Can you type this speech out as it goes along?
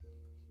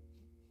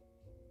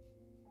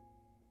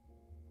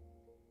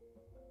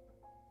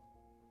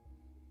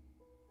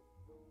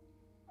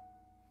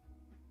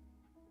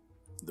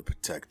the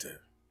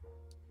protector.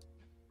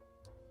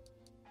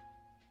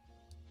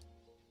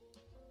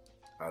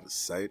 Out of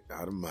sight,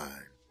 out of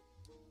mind.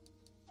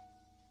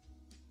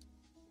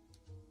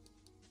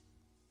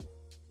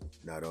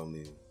 Not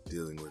only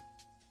dealing with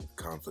the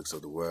conflicts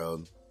of the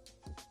world,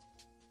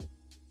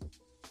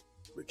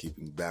 but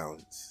keeping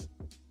balance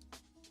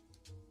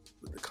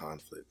with the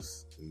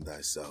conflicts in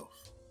thyself.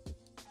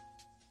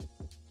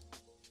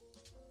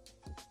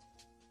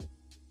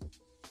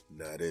 And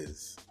that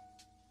is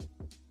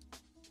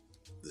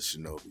the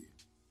Shinobi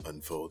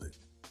Unfolding.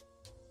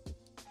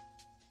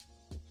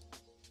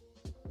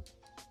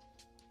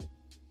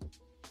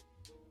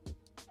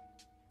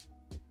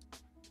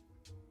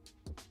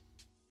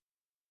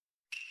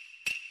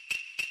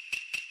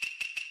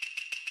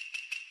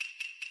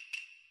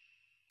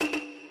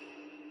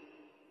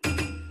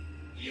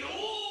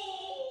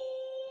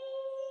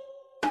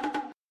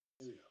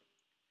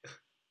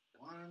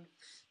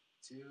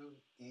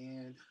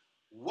 And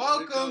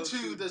welcome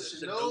to the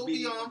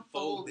Shinobi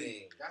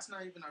Unfolding. That's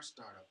not even our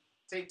startup.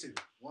 Take two.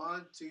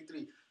 1, 2,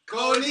 3.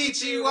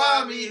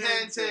 Konnichiwa, mi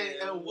gente,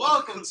 and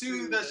welcome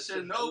to the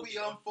Shinobi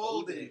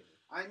Unfolding.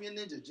 I'm your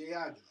ninja, Jay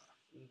Aguilar.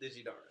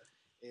 Digidara.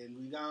 And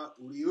we got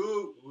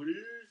Uryu.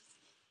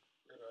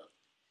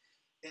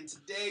 And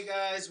today,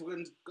 guys,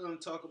 we're going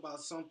to talk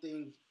about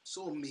something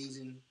so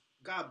amazing,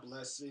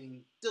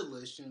 God-blessing,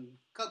 delicious,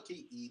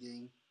 cupcake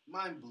eating,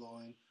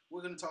 mind-blowing.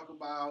 We're going to talk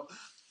about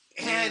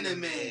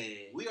anime.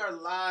 We are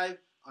live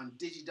on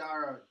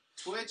Digidara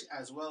Twitch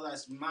as well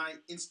as my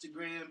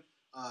Instagram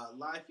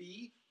live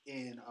feed,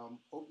 and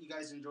hope you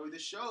guys enjoy the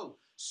show.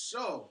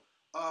 So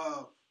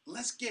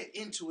let's get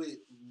into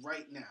it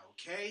right now,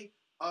 okay?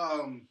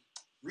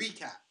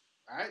 Recap,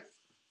 all right?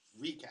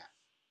 Recap.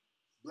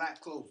 Black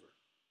Clover.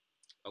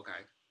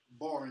 Okay.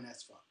 Boring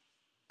as fuck.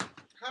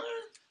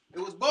 It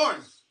was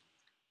boring.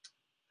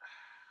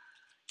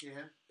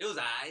 Yeah. It was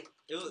alright.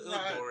 It was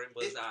boring,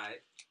 but it's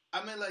alright.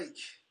 I mean, like,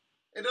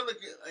 it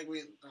doesn't get like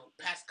we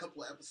past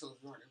couple of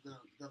episodes. Doesn't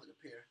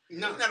compare.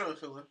 No, it's kind of a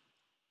filler.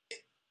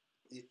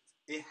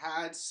 It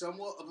had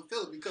somewhat of a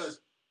filler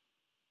because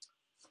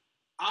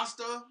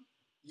Asta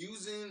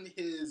using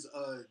his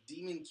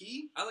demon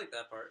key. I like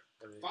that part.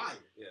 I mean, fire.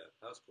 Yeah,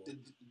 that was cool.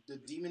 The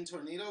demon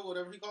tornado,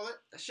 whatever you call it.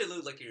 That shit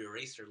looked like an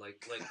eraser,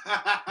 like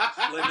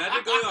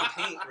imagine going on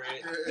paint,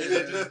 right? And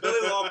then just fill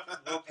it all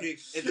pink,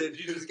 and then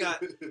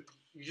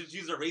you just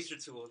use an eraser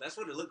tool. That's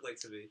what it looked like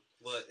to me.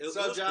 But it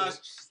Sup, was Josh?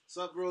 cool.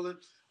 Sup, Roland?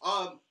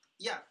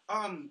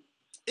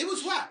 It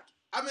was whack.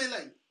 I mean,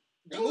 like,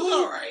 it was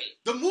alright.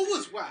 The move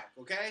was whack,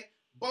 okay?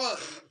 But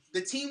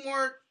the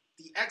teamwork,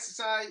 the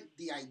exercise,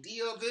 the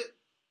idea of it,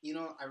 you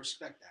know, I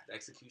respect that. The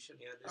execution,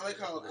 yeah. I like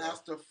how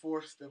Asta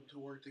forced them to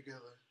work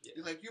together. Yeah.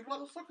 He's like, you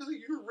motherfuckers,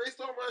 you erased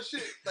all my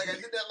shit. Like, I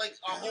did that like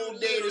a whole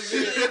day to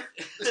shit.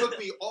 It took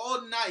me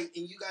all night,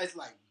 and you guys,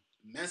 like,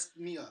 messed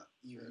me up.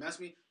 You messed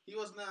me. He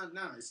was not,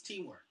 it's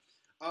teamwork.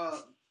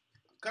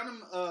 Kind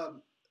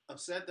of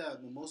upset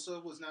that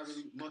Mimosa was not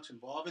really much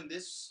involved in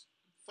this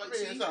fight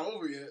scene. It's not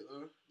over yet,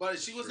 though. But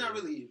she was not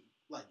really,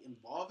 like,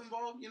 involved,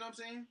 you know what I'm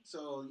saying?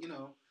 So, you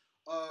know,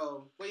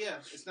 but yeah,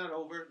 it's not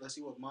over. Let's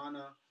see what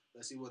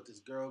let's see what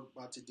this girl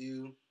about to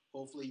do.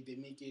 Hopefully they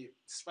make it,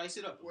 spice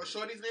it up. What's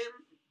Shorty's name?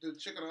 The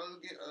chick on the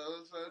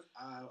other side?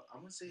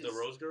 I'm going to say the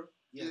Rose Girl?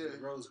 Yeah, the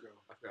Rose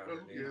Girl. I forgot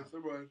her name. Yeah,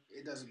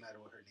 it doesn't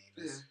matter what her name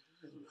is. Yeah,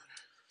 it doesn't matter.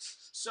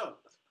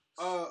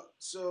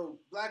 So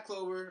Black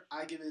Clover,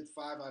 I give it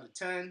 5 out of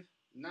 10.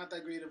 Not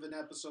that great of an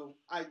episode.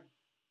 I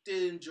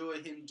did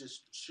enjoy him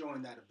just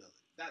showing that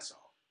ability. That's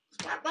all.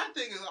 My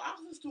thing is, I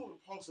was just doing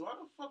impulsive. Why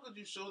the fuck would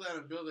you show that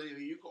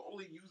ability? You can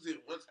only use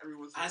it once every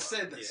once in a while. I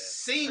said the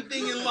same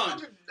thing in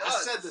lunch. I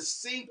said the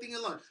same thing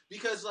in lunch.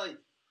 Because, like,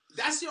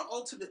 that's your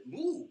ultimate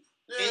move.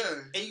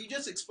 Yeah. And you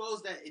just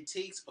expose that it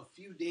takes a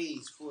few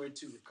days for it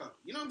to recover.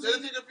 You know what I'm saying?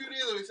 Does it take a few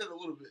days or we said a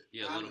little bit?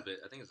 Yeah, a little bit.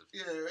 I think it's a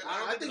few days.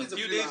 I think it's a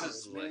few days hours,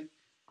 is man. like, you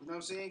know what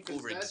I'm saying?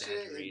 Because that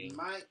shit, it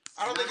might...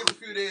 I don't think it's a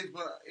few days,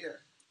 but yeah.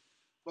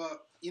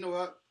 But, you know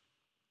what?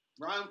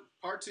 Round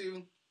part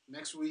 2,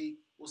 next week,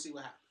 we'll see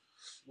what happens.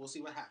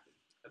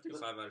 I think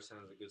 5 out of 10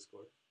 is a good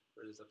score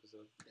for this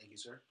episode. Thank you,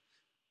 sir.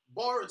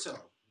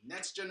 Boruto,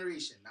 Next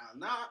Generation. Now,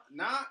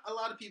 not a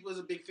lot of people is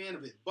a big fan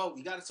of it, but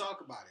we got to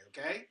talk about it,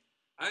 okay?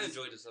 I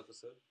enjoyed this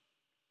episode.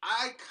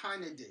 I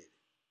kind of did.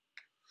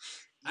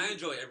 I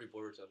enjoy every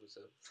Boruto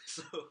episode.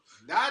 So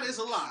that is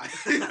a lie.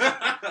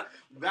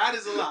 That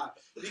is a lie.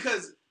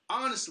 Because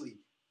honestly,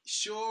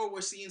 sure,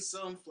 we're seeing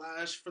some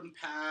flash from the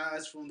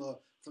past from the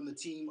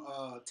team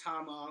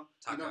Taka.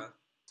 You know,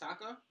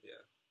 Taka?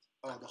 Yeah.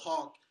 The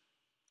Hawk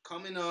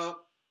coming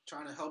up,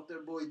 trying to help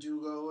their boy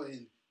Jugo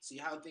and see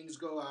how things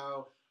go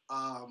out.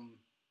 I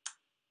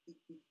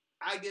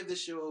give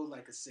this show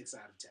like a 6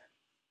 out of 10.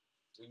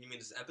 You mean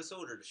this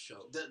episode or the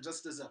show?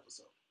 Just this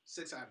episode.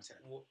 6 out of 10.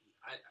 Well,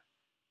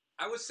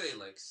 I would say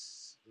like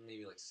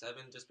maybe like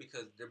 7, just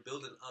because they're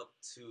building up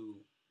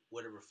to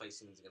whatever fight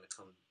scene is going to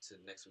come to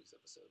next week's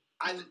episode.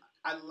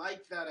 I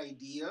like that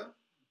idea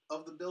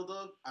of the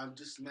build-up. I'm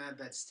just mad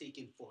that's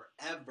taken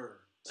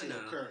forever to I know.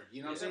 occur.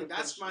 You know what I'm Yeah. saying?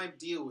 That's my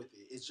deal with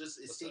it. It's just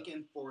it's What's up?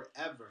 taking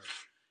forever.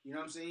 You know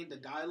what I'm saying? The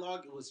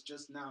dialogue, it was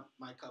just not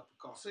my cup of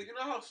coffee. So you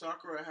know how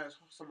Sakura has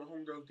some of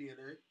homegirl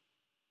DNA?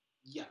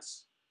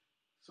 Yes.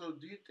 So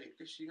do you think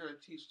that she's gonna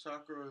teach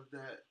Sakura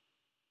that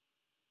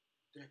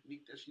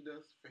technique that she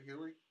does for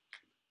healing?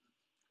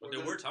 But they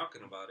were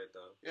talking about it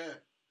though. Yeah,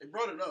 they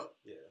brought it up.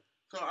 Yeah,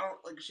 So I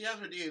don't like. She has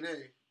her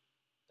DNA.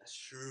 that's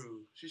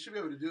true. She should be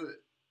able to do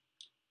it.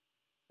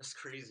 That's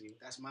crazy.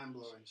 That's mind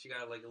blowing. She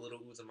got like a little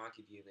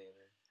Uzumaki DNA in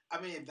there. I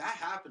mean, if that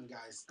happened,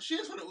 guys, She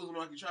is from the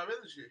Uzumaki tribe,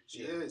 isn't she? she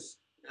Yeah. is.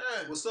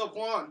 Yeah. What's up,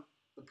 Juan?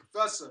 The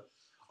professor.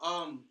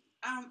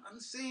 I'm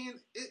saying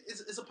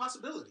it's a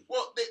possibility.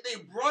 Well, they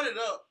brought it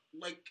up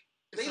like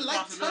it's They a like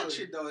possibility. touch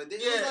it though. They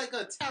Yeah. like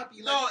a tap.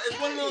 You No, like, it's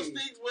one of those hey.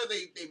 things where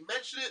they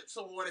mention it,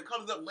 so when it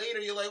comes up later,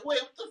 you're like,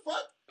 wait, what the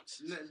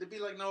fuck? They'd be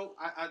like, no,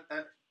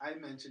 I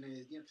mentioned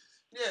it. You know,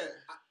 Yeah.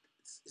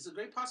 it's a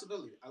great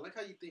possibility. I like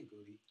how you think,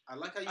 Goody. I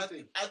like how you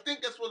think. I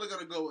think that's where they're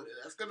gonna go with it.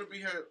 That's gonna be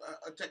her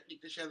a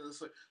technique that she has in the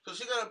slip. So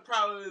she's gonna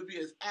probably be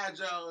as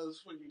agile as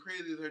fucking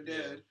crazy as her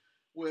dad, Yeah.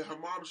 with her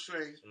mom's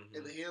strength Mhm.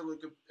 and the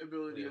healing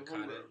ability Yeah, of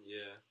kinda. Homegirl.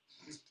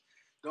 Yeah.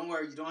 Don't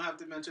worry, you don't have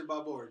to mention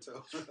Bob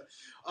Boruto.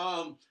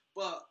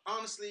 But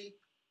honestly,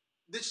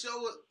 this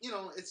show,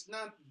 it's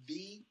not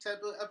the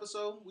type of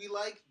episode we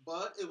like,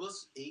 but it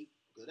was a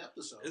good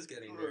episode. It's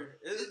getting Sure. there.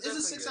 It's a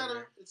definitely 6 getting out of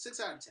there. 6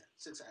 out of 10.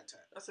 6 out of 10.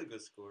 That's a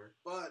good score.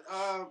 But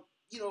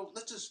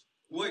let's just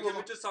Wait, move can we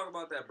along. just talk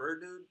about that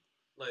bird dude?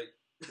 Like,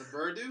 The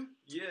bird dude.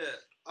 yeah,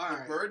 All The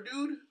right. bird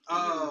dude?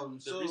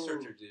 the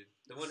researcher dude,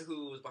 the one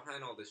who was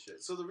behind all this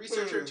shit. So the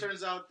researcher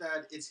turns out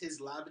that it's his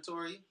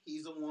laboratory.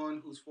 He's the one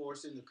who's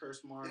forcing the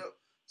curse mark Yep.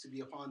 to be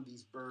upon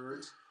these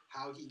birds.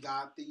 How he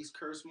got these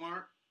curse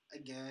mark,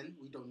 again,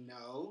 we don't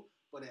know.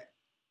 But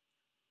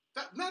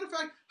matter of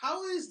fact,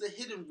 how is the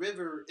hidden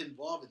river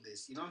involved in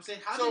this? You know what I'm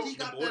saying? How So, did he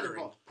got that bordering.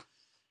 involved?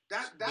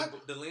 That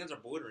The lands are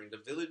bordering. The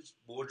village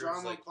borders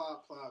drama, like.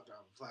 plot,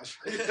 drama, flash.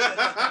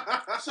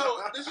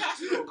 So this has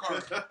to do with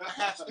karma. It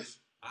has to.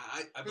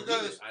 I believe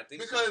Because it. I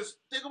think so. because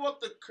think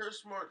about the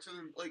curse marks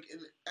and like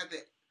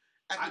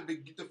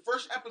the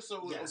first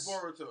episode Yes. of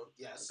Boruto.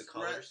 Yes. The Right?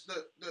 colors.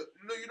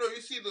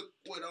 You see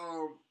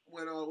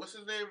when what's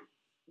his name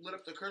lit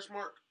up the curse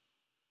mark.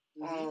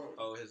 Mhm.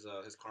 Oh,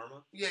 his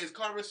karma. Yeah, his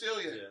karma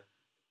seal. Yeah. Yeah.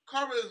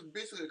 Karma is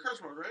basically a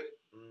curse mark, right?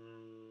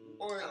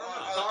 Or I don't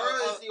know.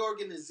 Karma is the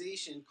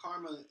organization.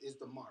 Karma is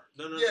the mark.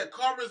 No. yeah,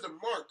 karma is the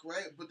mark,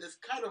 right? But this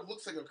kind of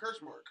looks like a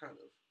curse mark, kind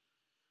of.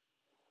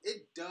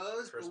 It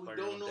does, First but we part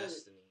of don't know.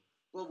 destiny.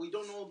 But we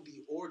don't know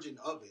the origin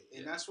of it,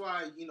 and Yeah. that's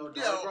why Yeah,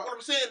 Dar what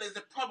I'm saying is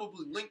they're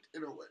probably linked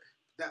in a way.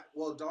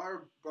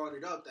 Dar brought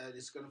it up that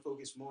it's going to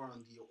focus more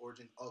on the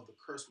origin of the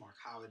curse mark,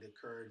 how it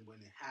occurred, and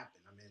when it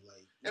happened. I mean,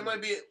 like It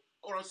might be.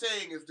 What I'm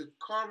saying is the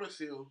karma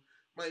seal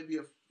might be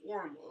a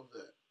form of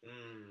that.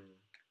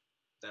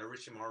 That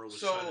Richimaru was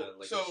trying to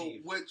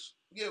achieve. which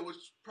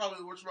probably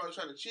Richimaru was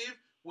trying to achieve,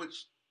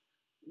 which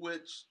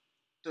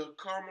the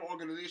karma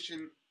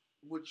organization,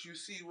 which you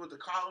see with the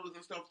collars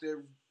and stuff,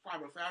 they're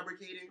probably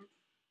fabricating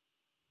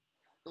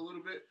a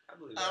little bit. I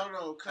believe I that. don't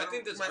know. I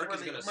think this arc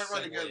is gonna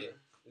run together. segue.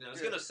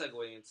 It's Yeah. gonna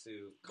segue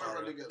into Might run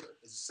Kara. together.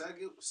 it's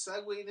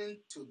segued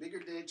into a bigger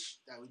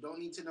ditch that we don't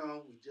need to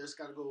know. We just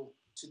got to go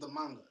to the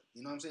manga.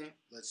 You know what I'm saying?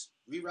 Let's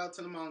reroute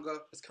to the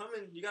manga. It's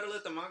coming. You gotta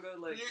let the manga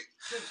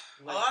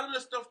A lot of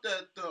the stuff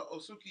that the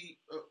Osuki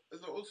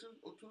is it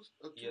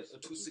yeah,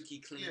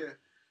 Otsutsuki clean. yeah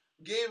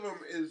gave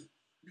them is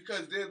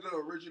because they're the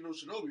original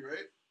shinobi,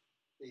 right?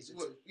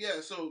 Basically, Yeah,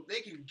 so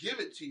they can give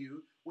it to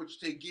you, which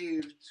they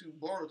gave to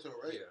Boruto,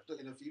 right? Yeah.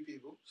 and a few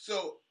people.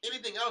 So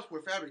anything else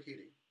we're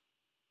fabricating.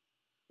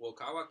 Well,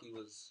 Kawaki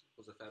was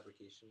a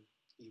fabrication.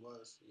 He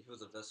was. He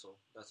was a vessel.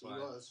 That's He why.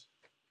 was.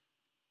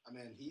 I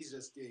mean, he's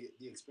just the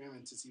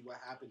experiment to see what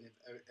happened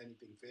if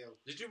anything failed.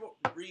 Did you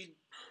read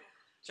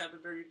chapter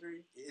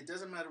 33? It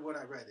doesn't matter what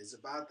I read. It's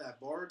about that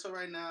Boruto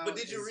right now. But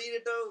did you read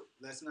it though?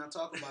 Let's not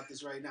talk about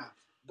this right now.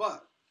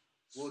 But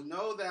we'll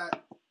know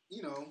that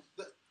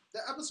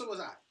the episode was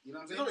out. You know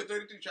what I'm There's saying? only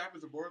 33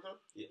 chapters of Boruto.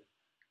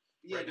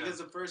 Yeah, right because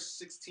now. the first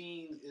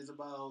 16 is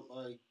about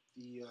like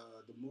the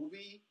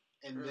movie,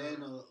 and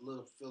then a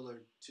little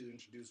filler to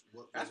introduce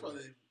what. That's why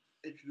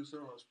they introduced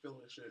her on as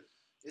filler shit.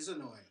 It's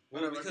annoying.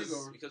 Well, Whatever, keep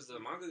going. because the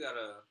manga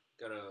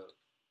gotta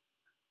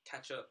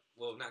catch up.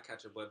 Well, not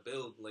catch up, but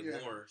build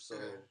more. So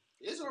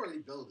It's already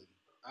building.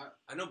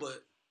 I know,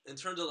 but in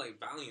terms of like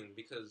volume,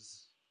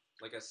 because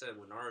like I said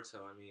with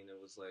Naruto, I mean it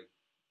was like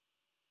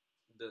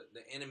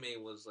the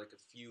anime was like a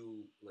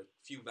few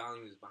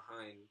volumes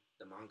behind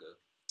the manga.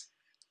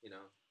 You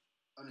know,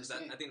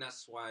 Understand? I think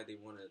that's why they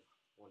wanted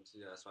to do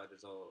that. That's why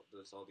there's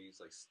all these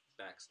like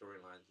back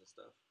storylines and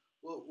stuff.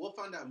 Well, we'll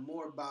find out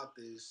more about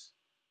this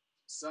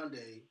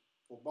Sunday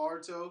for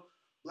Boruto.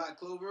 Black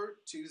Clover,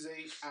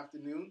 Tuesday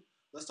afternoon.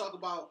 Let's talk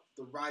about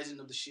the rising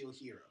of the Shield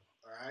Hero.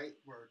 All right?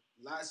 Word.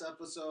 Last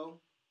episode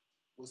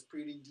was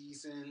pretty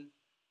decent.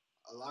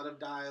 A lot of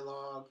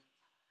dialogue.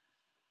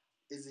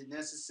 Is it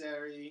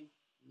necessary?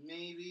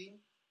 Maybe.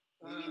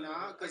 Maybe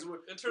not. Because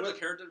in terms of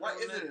character Why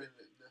development, isn't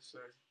it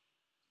necessary?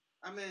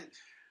 I mean,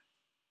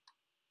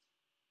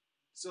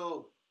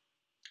 So,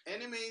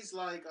 animes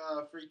like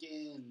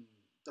freaking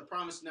The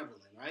Promised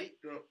Neverland, right?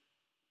 Yeah.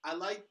 I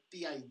like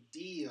the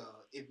idea.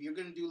 If you're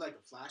gonna do like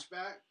a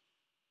flashback,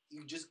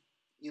 you just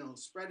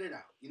spread it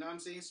out. You know what I'm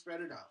saying?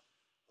 Spread it out.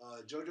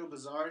 JoJo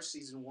Bizarre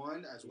season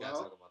 1 as We well.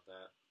 gotta talk about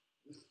that.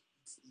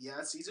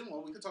 Yeah, season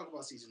 1. We could talk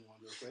about season 1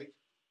 real quick.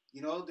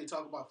 They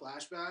talk about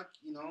flashback.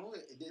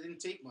 It didn't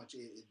take much.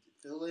 It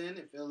fill in,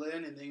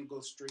 and then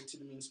go straight to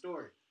the main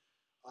story.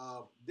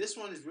 This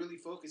one is really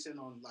focusing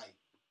on like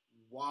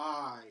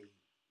why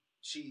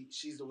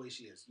she's the way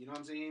she is. You know what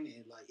I'm saying?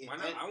 And like, Why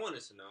not? I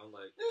wanted to know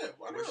like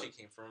why where not? she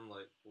came from,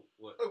 like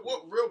what. Like,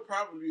 what real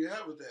problem do you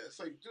have with that? It's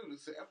like, dude,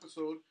 it's an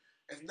episode.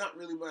 It's not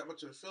really that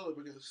much of a filler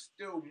because it's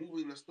still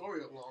moving the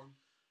story along,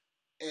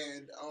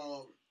 and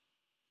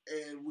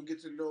we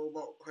get to know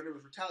about her name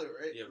is Retalia,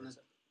 right? Yeah,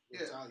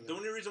 Retalia. The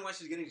only reason why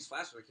she's getting these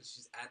flashbacks is because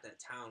she's at that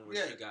town where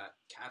she got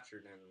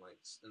captured and like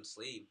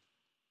enslaved.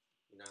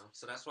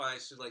 So that's why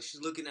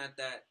she's looking at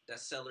that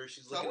cellar.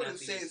 She's looking at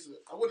these.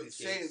 I wouldn't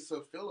say it's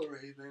a filler or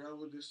anything. I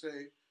would just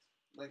say,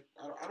 like,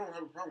 I don't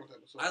have a problem with that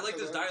episode. I like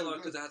this dialogue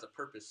because it has a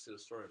purpose to the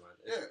storyline.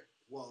 Yeah.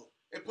 Well,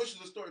 it pushes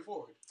the story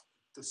forward.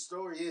 The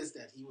story is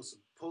that he was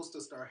supposed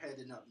to start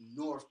heading up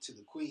north to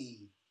the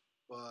Queen,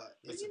 but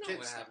it's you a know pit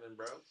what stop. happened,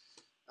 bro.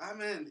 I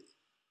mean,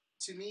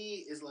 to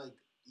me, it's like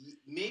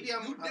maybe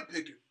I'm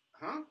nitpicking.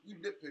 Huh? You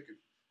nitpicking.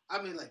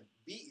 I mean, like,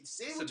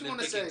 say what you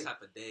want to say.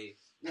 Type of day.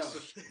 No,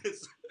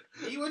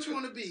 be what you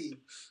want to be.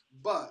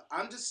 But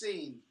I'm just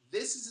saying,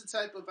 this is the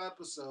type of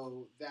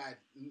episode that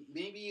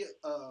maybe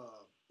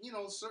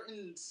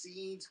certain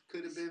scenes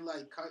could have been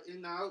like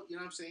cutting out. You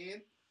know what I'm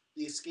saying?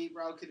 The escape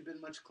route could have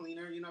been much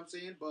cleaner. You know what I'm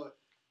saying? But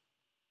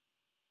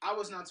I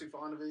was not too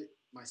fond of it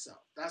myself.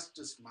 That's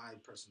just my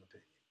personal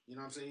opinion. You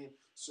know what I'm saying?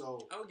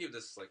 So I would give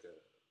this like a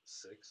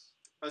 6.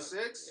 A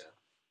 6?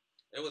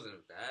 Yeah, it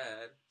wasn't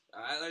bad.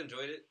 I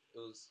enjoyed it. It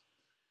was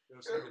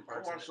some good I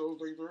parts. watched the whole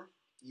thing through.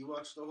 You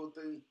watched the whole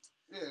thing?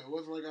 Yeah, it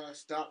wasn't like I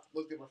stopped,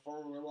 looked at my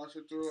phone when I watched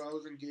it through. I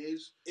was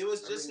engaged. It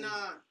was just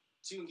not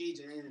too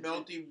engaging.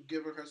 Melty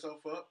giving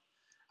herself up.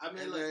 I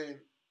mean,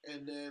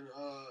 and then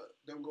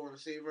them going to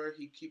save her.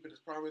 He keeping his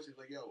promise. He's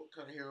like, yo, what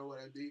kind of hero would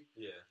I be?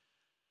 Yeah.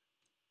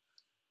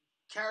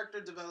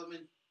 Character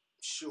development,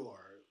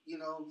 sure.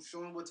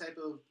 Showing what type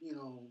of,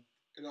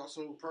 and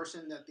also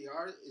person that they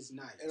are is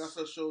nice. And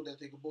also showed that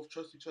they can both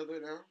trust each other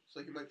now.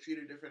 So he might treat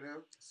her different now.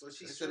 So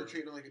she's instead of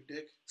treating her like a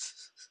dick.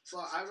 So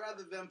I'd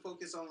rather them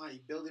focus on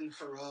like building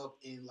her up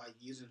and like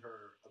using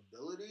her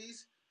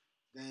abilities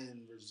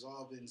than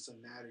resolving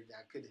some matter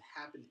that could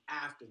happen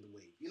after the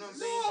wave. You know what I'm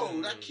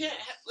saying? No, that can't.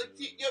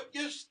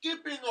 You're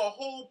skipping a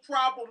whole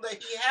problem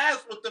that he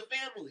has with the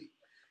family.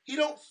 He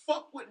don't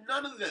fuck with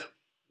none of them.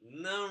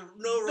 No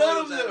none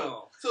of them. At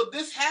all. So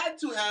this had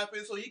to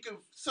happen so he can.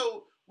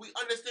 So we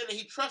understand that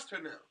he trusts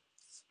her now.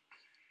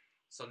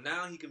 So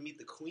now he can meet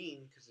the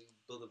queen because he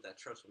built up that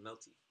trust with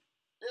Melty.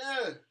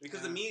 Yeah.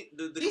 Because the queen...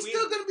 He's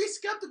still going to be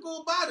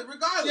skeptical about it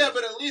regardless. Yeah,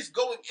 but at least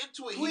going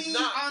into it, queen, he's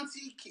not...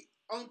 auntie,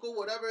 uncle,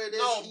 whatever it is.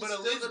 No, but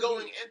at least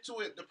going into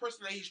it, the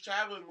person that he's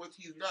traveling with,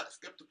 he's not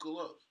skeptical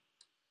of.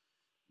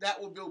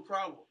 That will build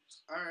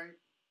problems. All right.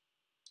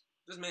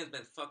 This man's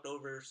been fucked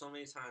over so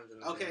many times in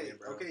this anime,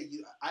 bro. Okay,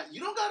 you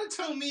don't gotta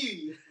tell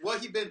me what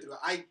he been through.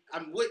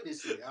 I'm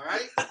witnessing it, all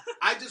right?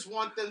 I just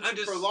want them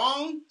to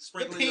prolong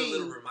sprinkling the pain. A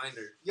little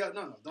reminder. Yeah,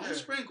 no, don't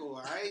sprinkle,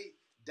 all right?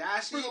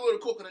 Dash sprinkle a little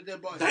coke on a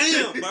dead body.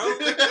 Damn, bro.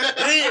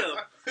 Damn.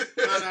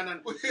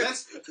 No.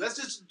 Let's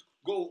just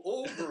go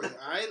over it,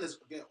 all right? Let's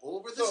get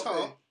over this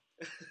hump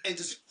and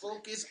just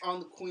focus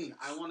on the queen.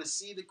 I want to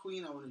see the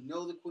queen. I want to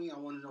know the queen. I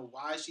want to know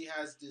why she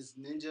has this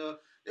ninja.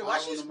 Yeah, why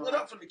she split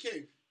up from the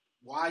king?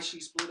 Why she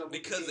split up?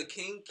 Because the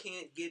king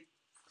can't get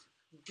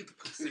the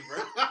pussy, bro.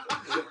 Oh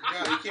my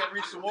God, he can't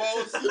reach the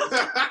walls.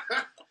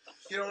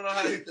 You don't know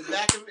how to hit the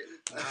back of it.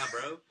 Nah,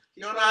 bro.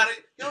 You don't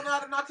know how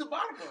to knock the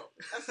bottom out.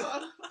 That's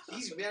all.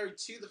 He's married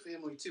to the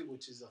family too,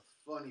 which is a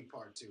funny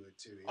part to it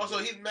too. Also,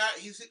 he's married.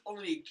 He's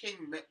only a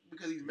king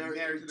because he's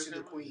married to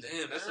the queen.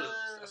 Damn, that's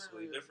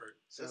really different.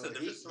 So that's a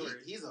different story.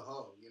 He's a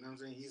hoe. You know what I'm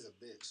saying? He's a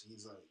bitch.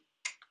 He's like,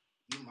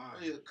 you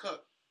mine. He's a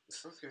cuck.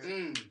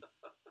 Okay.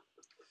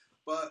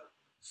 But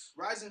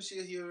Rise and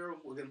Shield Hero,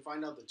 we're gonna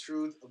find out the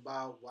truth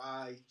about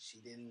why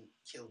she didn't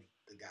kill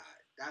the guy.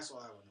 That's all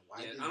I want to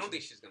know. Why I don't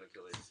think she's gonna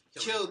kill it.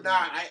 Kill.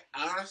 Nah,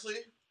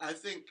 I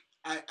think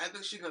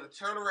she's gonna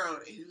turn around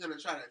and he's gonna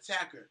try to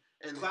attack her.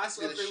 And Class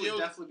Leopard would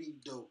definitely be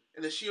dope.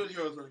 And the Shield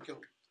Hero's gonna kill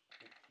him.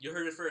 You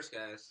heard it first,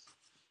 guys.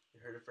 You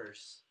heard it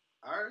first.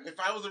 Alright. If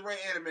I was a right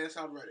anime,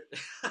 I'd read it.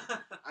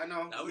 I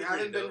know. You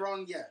haven't been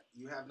wrong yet.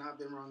 You have not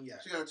been wrong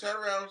yet. She's gonna turn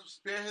around,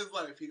 spare his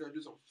life. He's gonna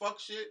do some fuck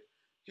shit.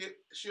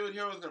 Shield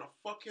Hero's gonna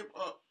fuck him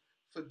up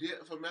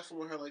for messing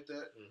with her like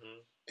that.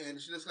 Mm-hmm.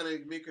 And she's just gonna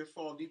make her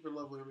fall deep in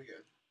love with him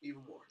again.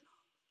 Even more.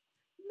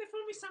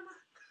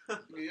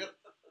 Yep.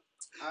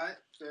 Alright,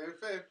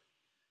 fair.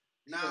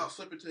 Now,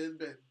 slip into his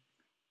bed.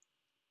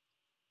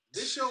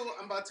 This show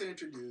I'm about to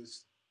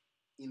introduce,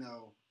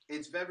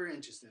 it's very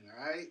interesting,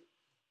 alright?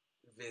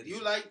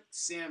 You like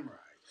samurai.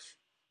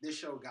 This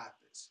show got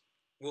this.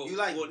 Well, you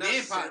like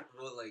vampire.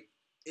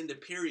 in the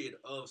period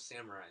of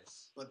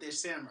samurais. But they're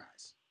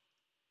samurais.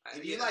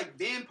 If you like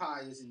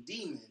vampires and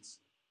demons,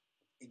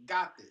 it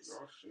got this.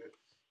 Oh shit!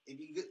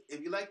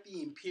 If you like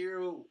the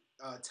Imperial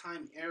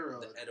time era,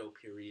 the Edo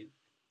period,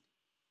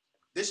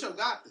 this show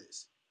got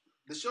this.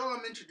 The show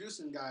I'm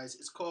introducing, guys,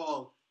 is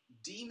called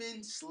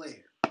Demon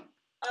Slayer.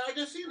 I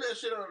just seen that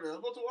shit on there. I'm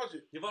about to watch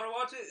it. You want to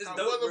watch it? It's I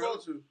dope, was bro.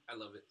 about to. I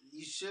love it.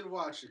 You should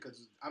watch it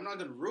because I'm not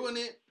gonna ruin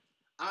it.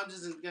 I'm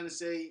just gonna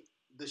say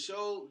the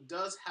show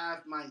does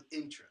have my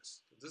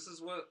interest. This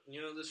is what the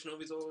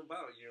Shinobi's all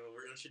about.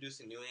 We're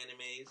introducing new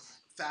animes.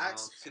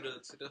 Facts to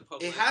the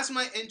public. It has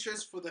my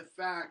interest for the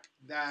fact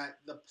that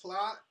the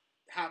plot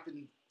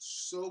happened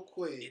so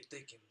quick. It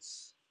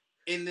thickens.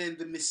 And then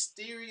the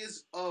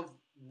mysterious of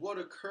what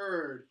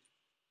occurred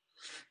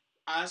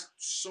asked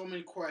so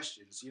many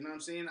questions. You know what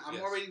I'm saying?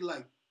 I'm already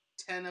like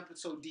 10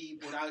 episodes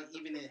deep without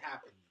even it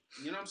happening.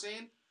 You know what I'm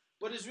saying?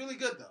 But it's really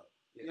good though.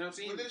 Yeah. You know what I'm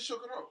saying? When did it show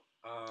it out?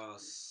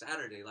 Last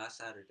Saturday. Last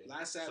Saturday.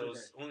 So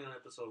it's only on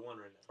episode 1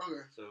 right now.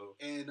 Okay. So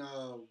and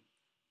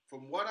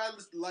from what I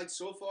like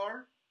so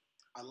far,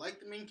 I like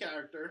the main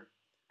character.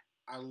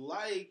 I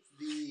like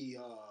the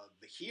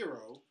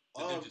hero.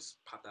 The dude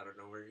just popped out of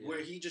nowhere. Yeah.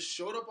 Where he just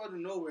showed up out of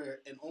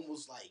nowhere and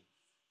almost like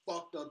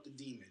fucked up the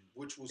demon,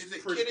 which was Is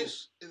it pretty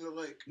kiddish? cool. Is it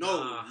like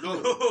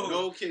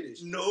No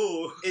kiddish.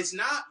 No. It's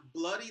not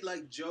bloody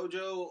like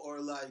JoJo or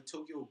like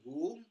Tokyo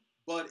Ghoul,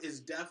 but it's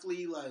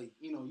definitely like,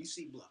 you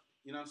see blood.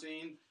 You know what I'm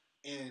saying?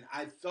 And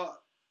I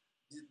thought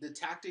the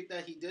tactic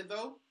that he did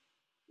though,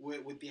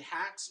 with the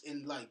hacks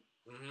and like,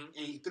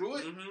 and he threw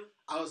it,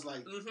 I was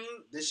like,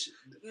 this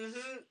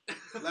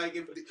like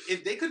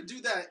if they could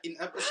do that in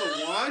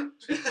episode 1,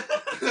 if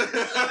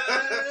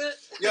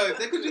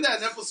they could do that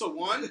in episode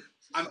 1,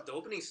 the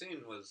opening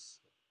scene was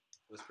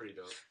pretty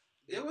dope.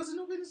 There was an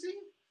opening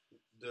scene?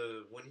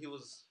 When he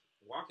was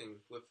walking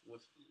with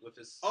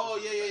his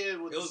yeah. It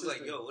was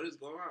like, yo, what is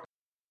going on?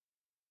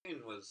 The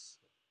scene was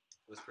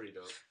pretty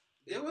dope.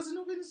 There was an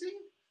opening scene?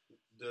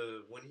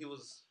 When he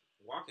was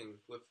walking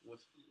with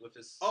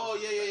his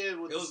yeah. It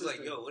was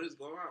like, yo, what is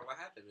going on? What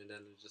happened? And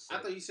then it just I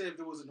thought you said if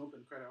there was an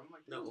open credit. I'm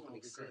like, no,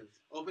 opening scene.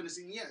 Opening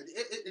scene, yeah.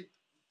 It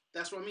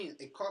that's what I mean.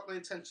 It caught my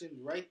attention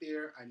right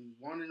there. I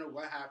wanted to know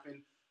what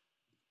happened.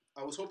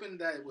 I was hoping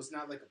that it was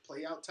not like a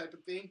play out type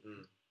of thing,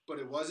 but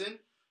it wasn't.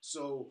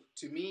 So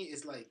to me,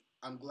 it's like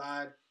I'm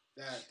glad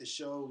that the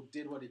show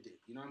did what it did.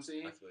 You know what I'm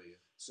saying? I feel you.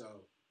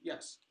 So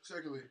yes.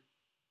 Secondly,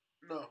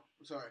 no,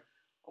 I'm sorry.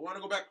 I want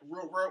to go back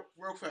real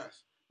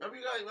fast. Remember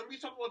you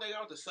talked about that guy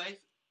with the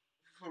scythe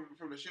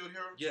from the Shield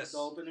Hero? Yes. The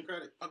opening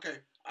credit.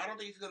 Okay, I don't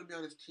think he's gonna be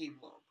on his team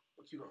long.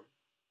 But keep going.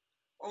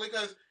 Only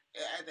because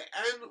at the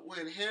end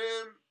when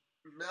him,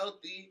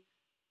 Melty,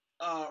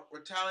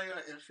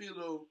 Retalia, and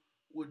Philo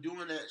were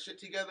doing that shit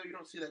together, you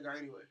don't see that guy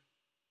anyway.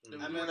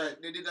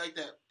 They did like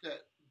that.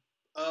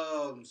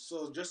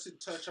 So just to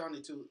touch on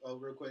it too,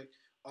 real quick.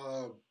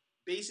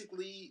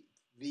 Basically,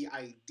 the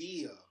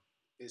idea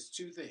is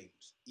two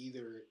things.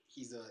 Either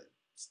he's a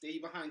stay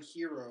behind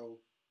hero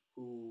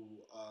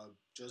who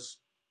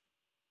just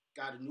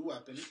got a new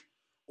weapon,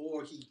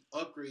 or he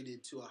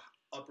upgraded to a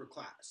upper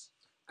class.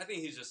 I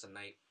think he's just a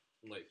knight,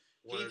 like.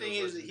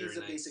 He's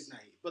a basic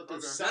knight, but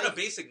the not a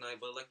basic knight,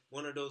 but like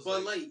one of those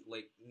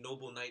like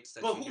noble knights.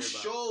 That but you who hear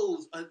about.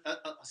 shows a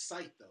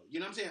scythe though? You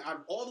know what I'm saying? Out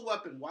of all the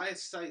weapon, why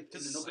is scythe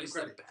in the open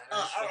credit?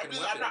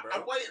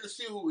 I'm waiting to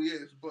see who he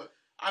is, but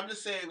I'm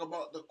just saying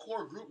about the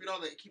core group.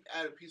 They keep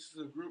adding pieces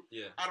to the group.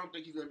 Yeah, I don't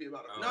think he's gonna be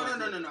about it. No.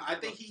 I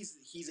think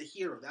he's a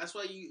hero. That's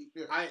why he's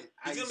gonna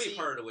be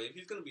part of the wave.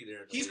 He's gonna be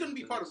there. He's gonna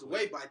be part of the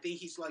wave, but I think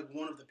he's like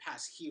one of the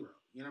past heroes.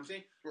 You know what I'm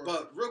saying? Sure.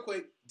 But real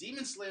quick,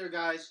 Demon Slayer,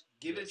 guys,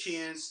 give it a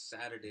chance.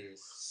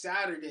 Saturdays.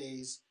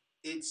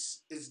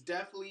 It's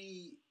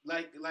definitely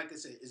like I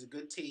said, it's a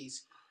good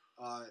taste.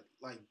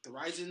 Like the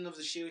Rising of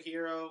the Shield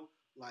Hero,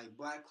 like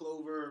Black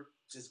Clover.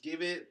 Just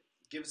give it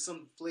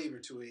some flavor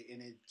to it,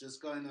 and it just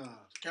gonna.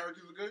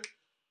 Characters are good.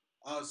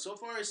 So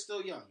far it's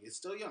still young. It's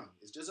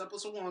just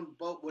episode 1,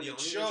 but when it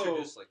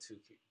shows like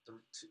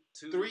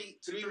three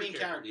main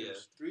characters. Yeah.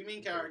 3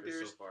 main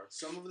characters. So far.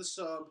 Some of the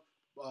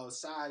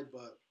side,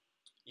 but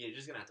yeah, you're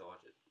just gonna have to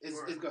watch it. It's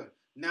good.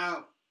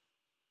 Now,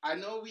 I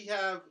know we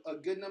have a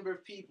good number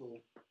of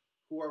people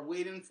who are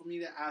waiting for me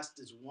to ask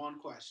this one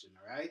question.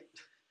 All right.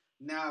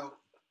 Now,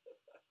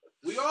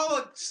 we all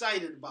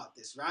excited about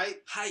this,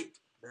 right? Hype.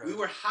 Bro. We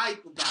were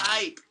hype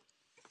about it.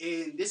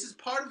 And this is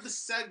part of the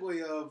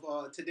segue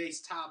of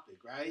today's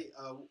topic, right?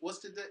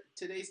 What's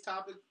today's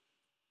topic?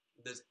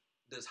 Does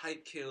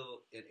hype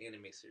kill an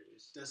anime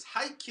series? Does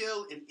hype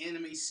kill an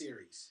anime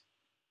series?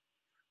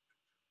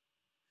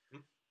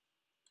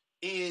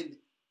 And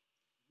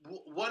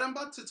what I'm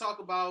about to talk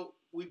about,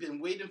 we've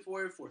been waiting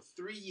for it for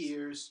 3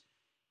 years.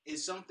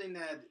 It's something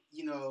that,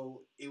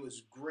 it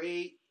was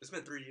great. It's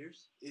been 3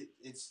 years?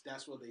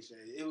 That's what they say.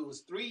 It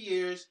was 3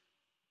 years,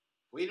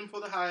 waiting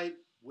for the hype,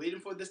 waiting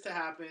for this to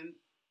happen,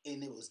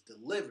 and it was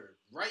delivered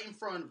right in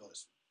front of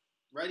us,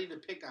 ready to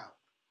pick out.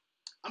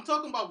 I'm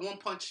talking about One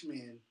Punch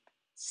Man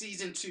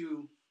Season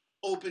 2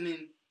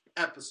 opening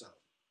episode.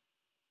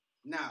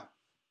 Now,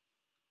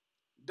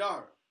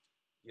 Dara,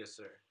 Yes,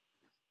 sir.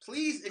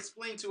 please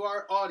explain to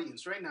our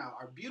audience right now,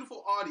 our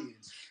beautiful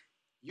audience,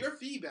 your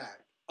feedback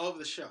of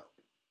the show.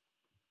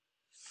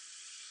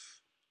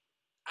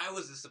 I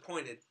was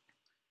disappointed.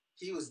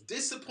 He was I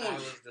disappointed.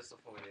 was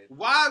disappointed.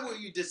 Why were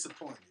you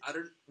disappointed?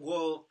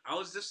 I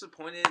was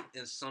disappointed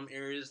in some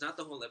areas, not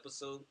the whole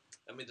episode.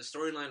 I mean, the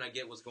storyline, I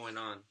get what's going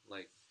on.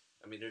 Like,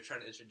 I mean, they're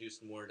trying to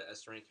introduce more of the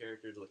S-rank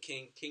character. The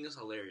King is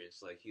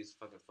hilarious. Like, he's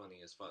fucking funny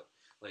as fuck.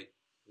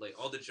 Like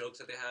all the jokes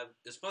that they have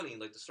is funny.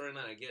 Like, the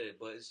storyline, I get it.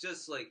 But it's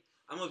just, like,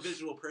 I'm a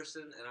visual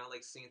person, and I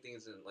like seeing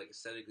things in, like,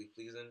 aesthetically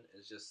pleasing.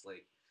 It's just,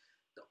 like,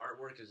 the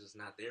artwork is just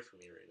not there for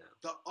me right now.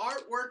 The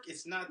artwork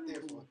is not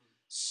there for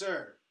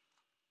Sir.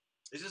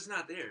 It's just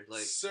not there.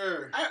 Like,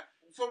 Sir.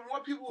 From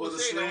what people For were the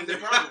saying, that was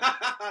the slander.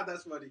 problem.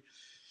 That's funny.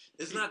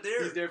 it's not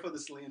there. He's there for the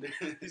slander.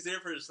 He's there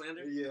for the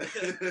slander. Yeah.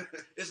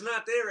 It's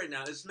not there right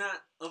now. It's not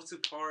up to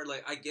par.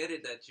 Like, I get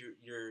it that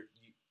you're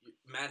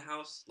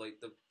Madhouse, like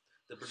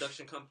the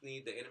production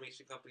company, the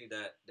animation company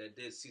that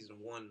did season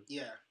 1,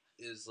 Yeah.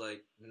 is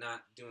like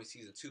not doing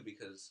season 2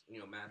 because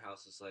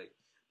Madhouse is like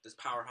this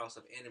powerhouse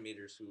of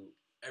animators who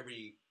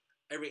every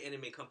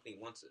anime company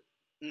wants it,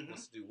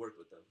 wants to do work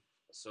with them.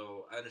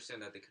 So I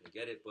understand that they couldn't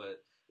get it,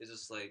 but it's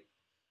just like,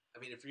 I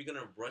mean, if you're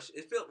gonna rush,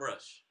 it felt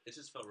rushed. It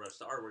just felt rushed.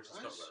 The artwork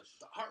just felt rushed.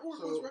 The artwork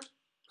was rushed.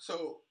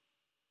 So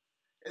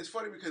it's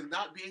funny because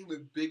not being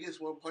the biggest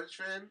One Punch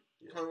Man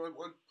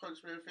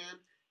fan,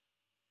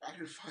 I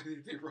didn't find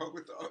anything wrong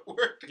with the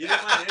artwork. You didn't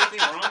find anything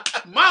wrong?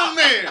 My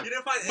man! You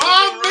didn't find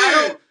My anything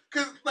wrong? man!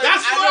 Cause,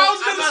 That's what I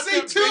was I'm gonna not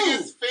say the too.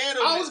 biggest fan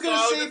of I it, was gonna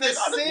so say the like,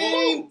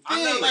 same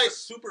I'm not thing. like a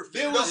super fan.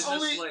 There was It's just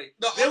only- like,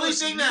 The There only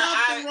was thing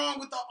nothing that wrong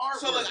with the artwork.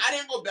 So like I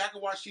didn't go back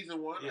and watch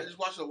season 1. Yeah. I just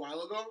watched it a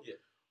while ago. Yeah.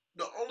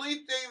 The only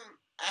thing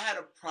I had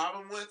a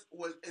problem with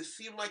was it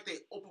seemed like they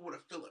opened with a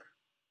filler.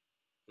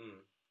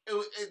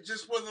 It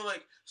just wasn't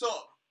like so.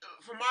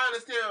 From my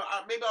understanding,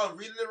 maybe I was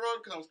reading it wrong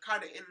because I was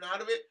kind of in and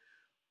out of it.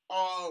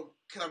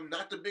 Because I'm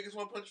not the biggest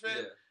One Punch fan.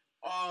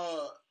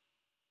 yeah.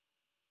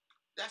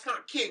 That's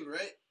not King,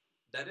 right?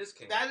 That is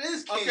King. That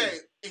is King. Okay,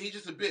 and he's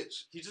just a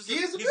bitch. He's He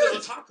is a he's bitch.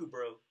 an otaku,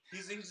 bro.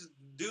 He's just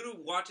dude who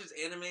watches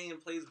anime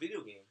and plays video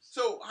games.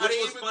 So how Which do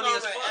you was even funny call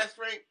as him fuck. an S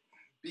rank?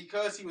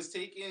 Because he was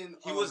taking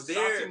He was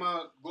there.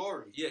 Satima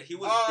Glory. Yeah, he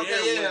was Oh, there.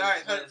 okay, yeah, when, all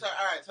right, when- so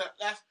all right, so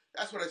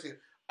that's what I said.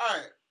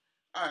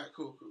 All right,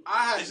 cool.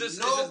 I had it's just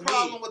no me.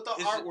 problem with the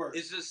It's artwork.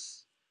 It's just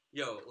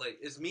like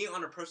it's me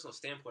on a personal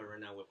standpoint right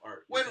now with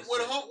art. When It's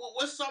just like,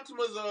 what's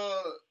Santima's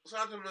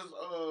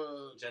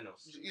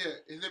Genos. yeah,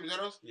 his name is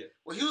Genos? Yeah.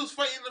 When he was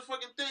fighting the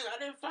fucking thing, I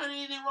didn't find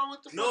anything wrong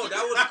with the No, fucking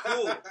that was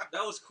cool.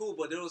 That was cool,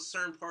 but there was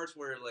certain parts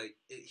where like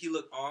he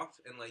looked off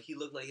and like he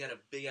looked like he had a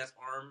big ass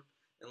arm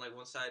and like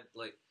one side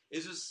like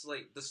it's just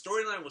like the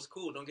storyline was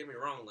cool. Don't get me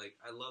wrong. Like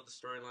I love the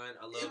storyline.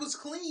 It was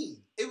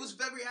clean. It was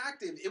very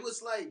active. It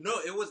was like no,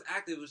 it was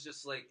active. It was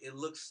just like it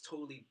looks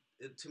totally.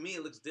 To me,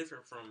 it looks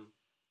different from.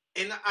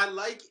 And I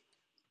like,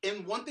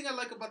 and one thing I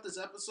like about this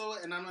episode,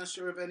 and I'm not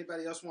sure if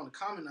anybody else want to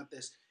comment on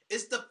this,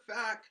 is the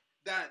fact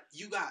that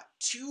you got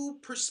 2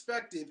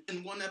 perspectives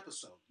in one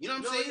episode. You know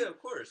what I'm saying? Yeah, of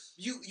course.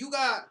 You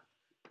got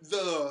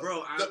the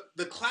Bro,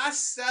 the class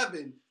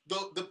 7,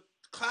 the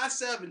class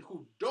 7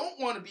 who don't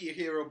want to be a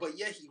hero, but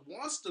yet he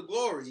wants the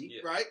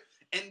glory, right?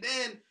 And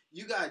then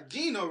you got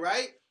Gino,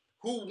 right,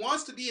 who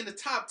wants to be in the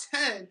top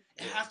 10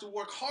 and has to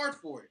work hard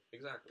for it.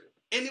 Exactly.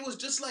 And it was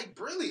just like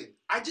brilliant.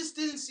 I just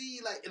didn't see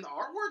like in the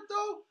artwork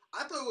though.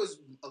 I thought it was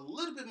a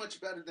little bit much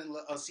better than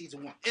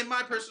season 1, in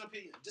my personal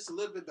opinion. Just a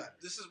little bit better.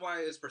 This is why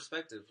it's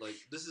perspective. Like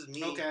this is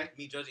me,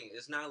 me judging.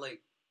 It's not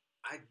like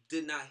I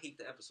did not hate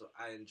the episode.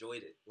 I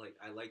enjoyed it. Like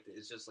I liked it.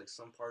 It's just like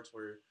some parts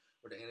where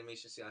the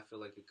animation scene, I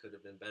feel like it could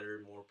have been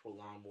better, more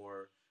prolonged,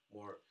 more.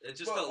 It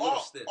just felt a little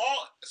stiff.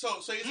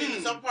 So you're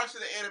saying some parts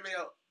of the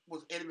anime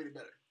was animated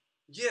better?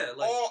 Yeah,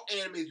 like all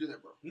animes do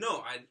that, bro.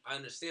 No, I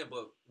understand,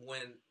 but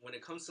when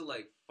it comes to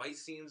like fight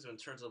scenes in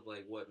terms of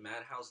like what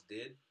Madhouse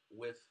did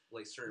with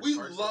like certain we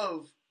parts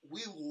love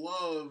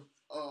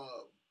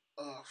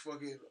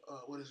fucking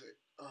what is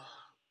it?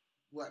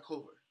 Black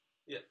Clover.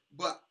 Yeah.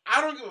 But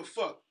I don't give a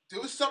fuck.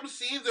 There was some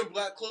scenes in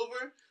Black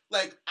Clover,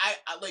 like I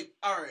like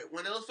alright,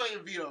 when they was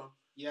fighting Vito.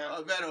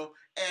 Yeah, Veto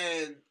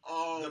and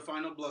the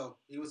final blow.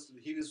 He was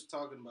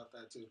talking about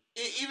that too.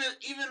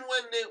 Even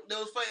when they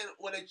was fighting,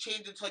 when they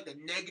changed it to like the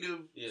negative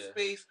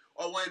space,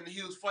 or when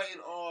he was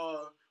fighting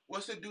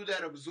what's the dude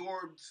that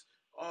absorbs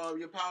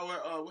your power?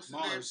 What's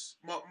his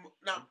name?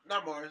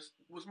 Not Mars.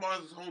 What's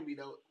Mars' homie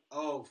though?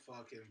 Oh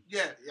fuck him.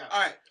 Yeah. All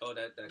right. Oh,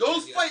 that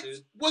those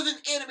fights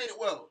wasn't animated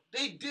well.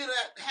 They did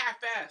it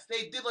half-assed.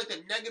 They did like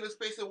the negative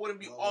space that wouldn't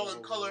be all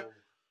in color.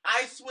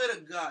 I swear to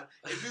God,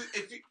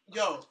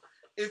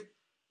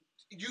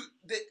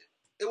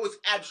 it was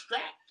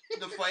abstract,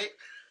 the fight,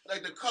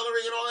 like the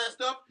coloring and all that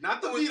stuff.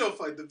 Not the Vito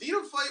fight. The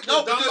Vito fight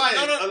was done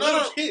by a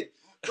little kid.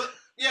 But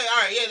yeah,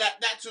 all right, yeah,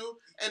 that too.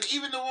 And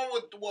even the one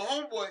with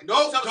Homeboy.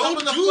 No, don't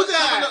do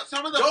that.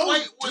 Some of the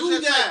fight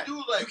was just like,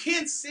 dude, like you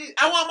can't see.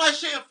 I want my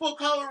shit in full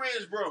color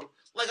range, bro.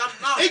 Like I'm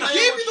not. It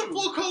gave you the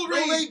full color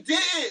range. they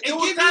didn't. It gave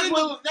was times you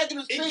where it was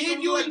negative it space. gave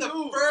you like, in the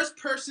dude. first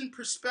person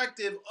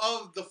perspective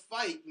of the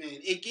fight, man.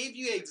 It gave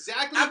you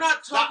exactly. I'm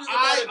not talking the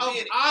about eye it of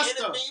being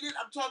Asta. animated.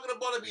 I'm talking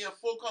about it being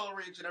full color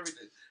range and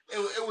everything.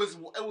 It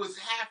was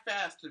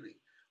half-assed to me.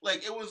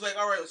 Like, it was like,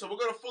 all right, so we're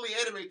gonna fully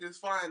animate this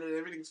fine, and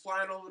everything's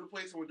flying all over the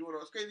place, and we're doing all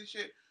this crazy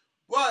shit.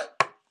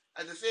 But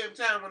at the same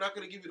time, we're not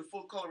gonna give you the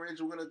full color range.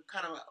 We're gonna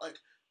kind of like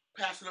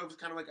pass it off as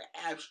kind of like an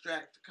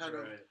abstract kind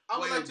of. I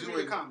would way like of to doing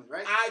read a it. comment,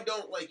 right? I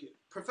don't like it.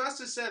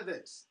 Professor said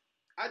this.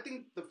 I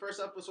think the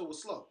first episode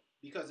was slow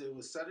because it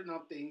was setting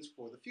up things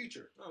for the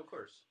future. Oh, of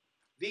course.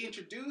 They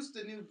introduced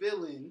the new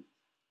villain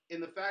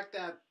in the fact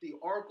that the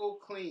Oracle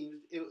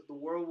claims the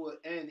world will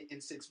end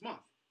in 6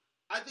 months.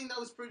 I think that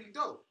was pretty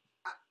dope.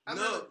 I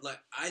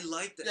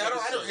like the Yeah,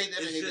 episode. I don't hate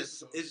that.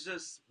 It's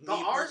just The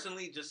me art?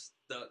 personally. Just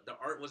the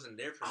art wasn't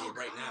there for me Oh,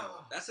 right God.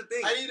 now. That's the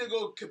thing. I need to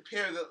go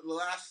compare the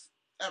last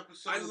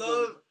episode.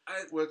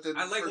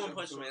 I like One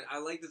Punch Man. I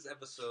like this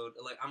episode.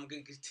 Like, I'm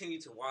gonna continue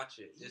to watch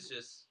it. It's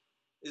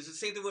the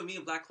same thing with me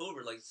and Black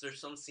Clover. Like, there's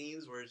some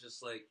scenes where it's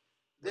just like.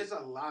 There's a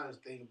lot of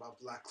things about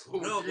Black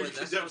Clover. No, but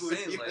that's what I'm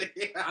saying.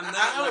 Like, I'm You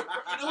not.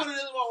 know what it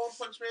is about One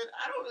Punch Man?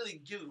 I don't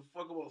really give a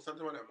fuck about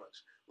something that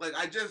much. Like,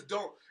 I just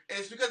don't. And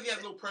it's because he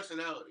has no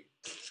personality.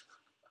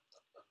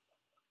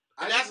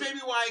 And that's maybe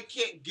why I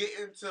can't get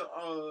into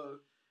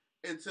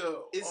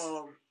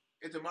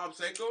Mob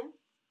Psycho,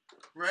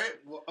 right?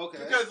 Well, okay.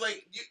 Because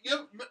like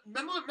you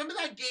remember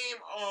that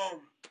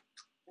game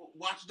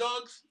Watch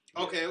Dogs?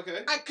 Okay.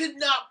 I could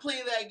not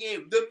play that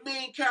game. The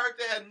main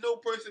character had no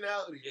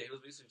personality. Yeah, he was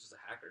basically just a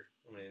hacker.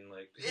 I mean,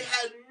 like it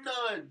had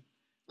none.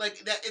 Like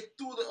that, it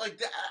threw the like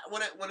that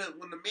when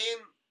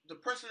the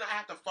person I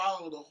have to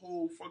follow the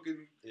whole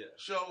fucking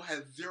show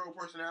has zero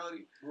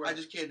personality. Right. I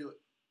just can't do it.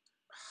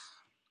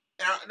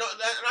 And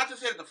not to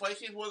say that the fight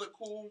scenes wasn't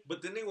cool.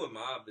 But the thing with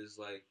Mob is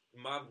like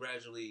Mob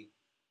gradually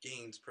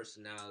gains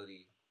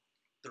personality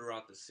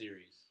throughout the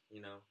series,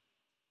 you know.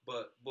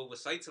 But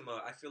with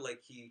Saitama, I feel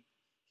like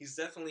he's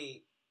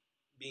definitely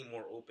being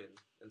more open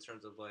in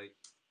terms of like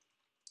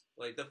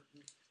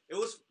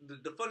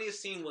the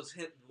funniest scene was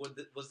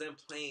them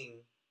playing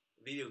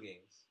video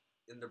games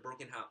in the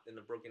broken house in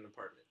the broken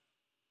apartment.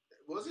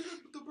 Was it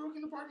the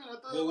broken apartment? I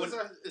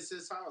thought it's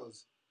his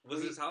house.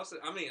 Was his house?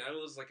 I mean,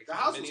 it was like the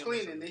house was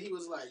clean, and then he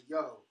was like,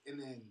 "Yo," and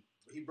then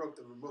he broke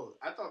the remote.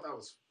 I thought that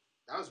was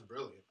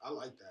brilliant. I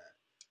like that.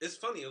 It's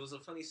funny. It was a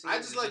funny scene. I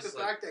just like the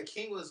fact that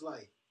King was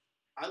like,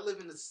 "I live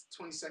in the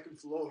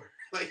 22nd floor."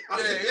 Like,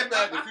 yeah,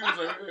 mad that he was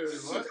like, hey,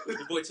 "What?"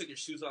 The boy took your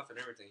shoes off and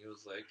everything. It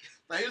was like,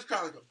 he was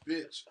kind of like a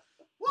bitch.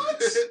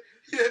 What?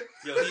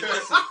 Yo, he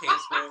pissed his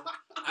pants, bro.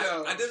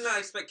 I did not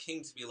expect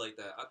King to be like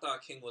that. I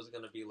thought King was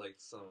gonna be like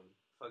some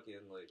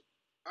fucking like.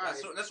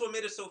 That's what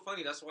made it so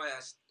funny. That's why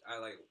I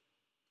like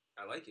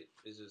it.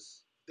 It's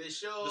just the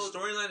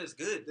storyline is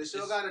good. The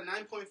show got a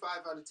 9.5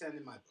 out of 10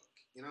 in my book.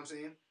 You know what I'm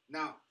saying?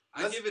 Now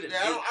I give it an 8.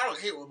 I don't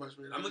hate One Punch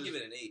Man. I'm gonna give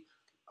it an 8.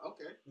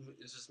 Okay.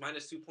 It's just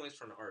 -2 points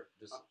from the art.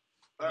 Just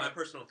my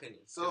personal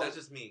opinion. So that's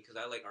just me because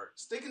I like art.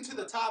 Sticking to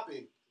the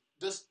topic,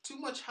 does too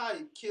much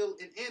hype kill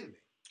an anime?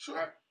 Sure.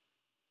 Right.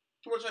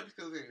 Too much hype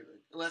kills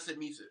anything unless it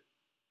meets it.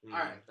 All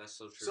right, that's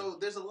so true. So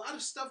there's a lot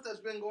of stuff that's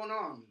been going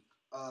on.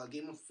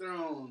 Game of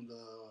Thrones,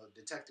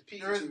 Detective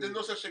Pikachu. There's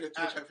no such thing as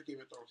too much hype for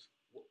Game of Thrones.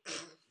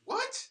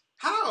 What?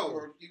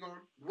 How? You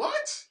going?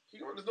 What?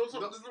 There's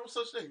no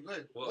such thing. Go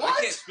ahead. Well, what?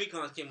 I can't speak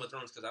on Game of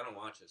Thrones because I don't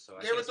watch it. So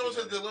Game of Thrones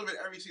has delivered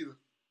every season.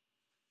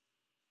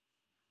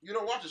 You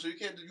don't watch it, so you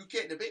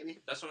can't debate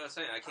me. That's what I'm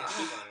saying. I can't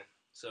speak on it,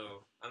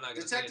 so I'm not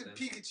gonna. Detective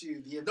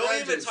Pikachu, the Avengers.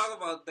 Don't even talk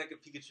about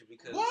Detective Pikachu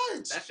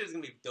because that shit's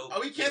gonna be dope.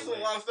 We canceling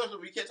a lot of stuff that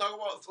we can't talk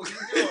about. So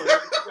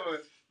keep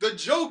going. The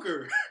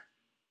Joker.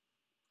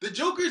 The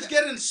Joker is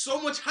getting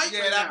so much hype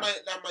right now.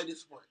 That might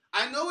disappoint.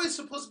 I know it's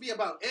supposed to be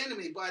about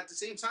anime, but at the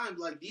same time,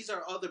 like these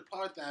are other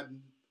parts that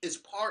is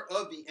part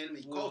of the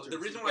anime culture. The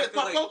reason why I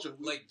feel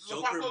like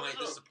Joker might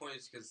disappoint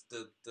is because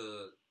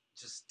the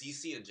just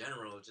DC in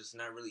general is just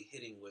not really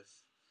hitting with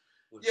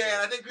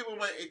yeah, and I think people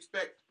might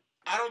expect.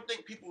 I don't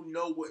think people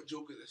know what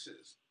Joker this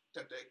is.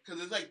 Because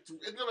it's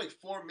like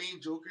 4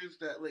 main Jokers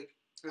that like.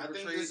 I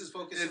think this is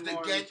focusing more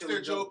on the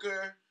gangster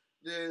Joker.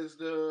 There's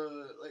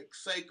the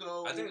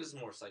psycho. I think this is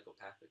more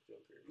psychopathic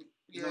Joker.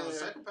 Yeah, no,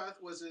 psychopath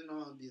was in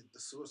the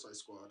Suicide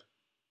Squad.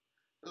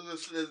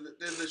 There's the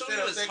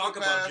Don't even talk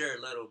about Jared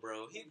Leto,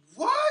 bro.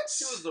 What?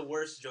 He was the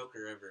worst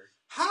Joker ever.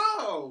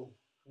 How?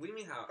 What do you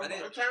mean how? I'm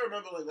trying to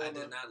remember. I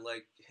did not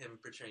like him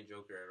portraying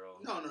Joker at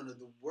all. No.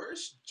 The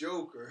worst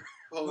Joker.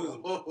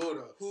 Hold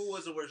on. Who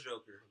was the worst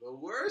Joker? The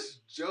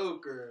worst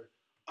Joker.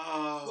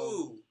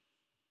 Who?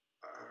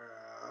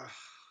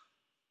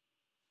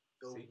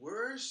 The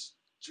worst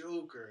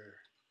Joker.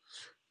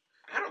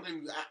 I don't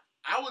think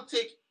I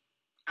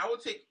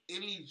would take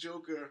any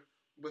Joker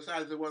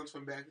besides the ones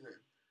from back then.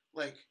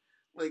 Like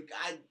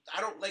I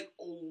don't like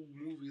old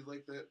movies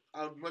like that.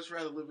 I'd much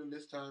rather live in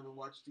this time and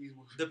watch these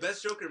movies. The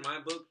best Joker in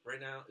my book right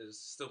now is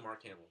still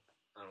Mark Hamill.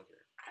 I don't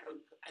care.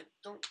 I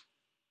don't.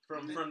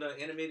 From the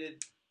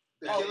animated.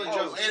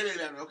 Animated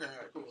Batman. Okay, all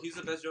right, cool. He's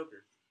the best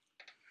Joker.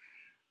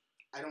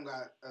 I don't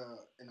got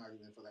an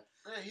argument for that.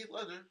 Yeah, Heath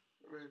Ledger.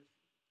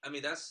 I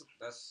mean, that's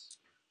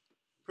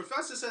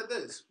Professor said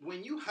this: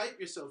 when you hype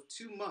yourself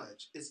too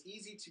much, it's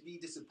easy to be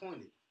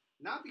disappointed.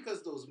 Not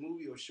because those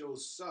movies or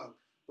shows suck,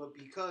 but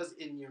because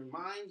in your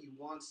mind you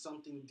want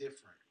something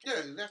different. Yeah,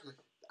 exactly.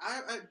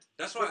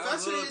 That's why I was a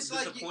Professor little is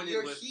like disappointed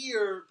you're with.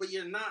 here, but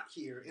you're not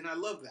here, and I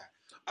love that.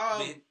 I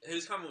mean,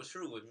 his comment was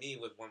true with me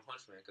with One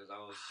Punch Man because I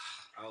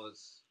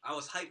was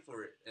hyped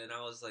for it, and I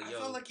was like, I yo,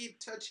 felt like he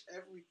touched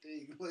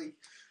everything. Like,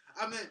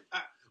 I mean,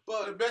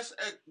 but the best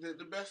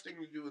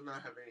thing to do is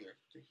not have any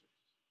expectations.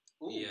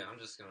 ooh. yeah, I'm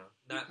just gonna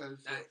not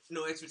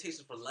no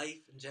expectations for life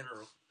in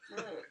general.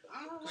 Yeah.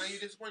 How you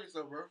disappoint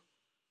yourself, bro?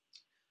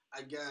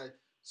 I got it.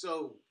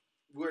 So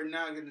we're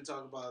now going to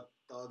talk about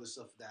the other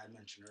stuff that I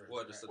mentioned earlier.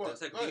 What? Right?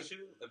 Detective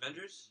Pikachu,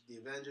 Avengers, The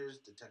Avengers,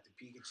 Detective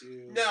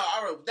Pikachu. Now,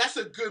 all right, that's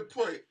a good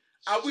point.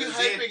 Are we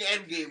hyping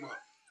Endgame up?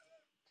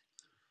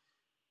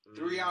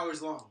 3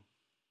 hours long.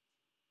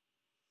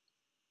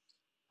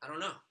 I don't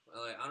know.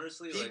 Like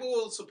honestly,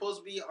 people supposed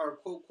to be our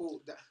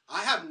quote.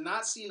 I have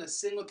not seen a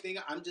single thing.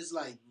 I'm just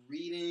like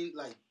reading,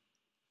 like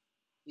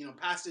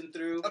passing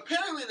through.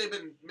 Apparently, they've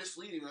been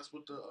misleading us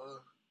with the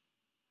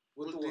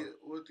what is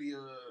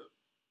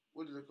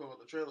it called?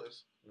 The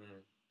trailers.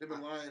 Mm-hmm. They've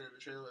been lying in the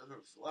trailers.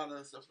 A lot of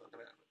that stuff's not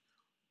gonna happen.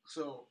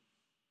 So,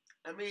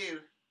 I mean,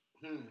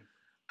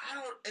 I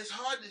don't. It's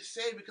hard to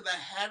say because I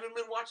haven't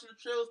been watching the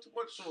trailers too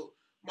much. So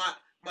my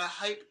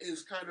hype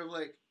is kind of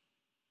like,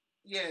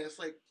 yeah, it's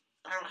like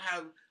I don't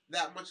have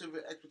that much of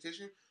an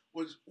expectation.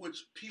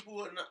 Which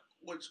people are not.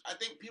 Which I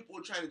think people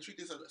are trying to treat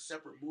this as a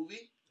separate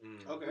movie.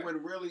 Okay.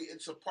 When really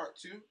it's a part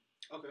 2.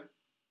 Okay.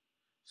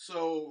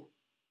 So,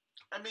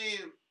 I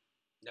mean,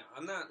 yeah,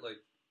 I'm not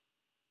like.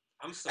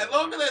 I'm so. As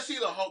long as I see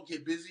the Hulk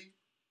get busy.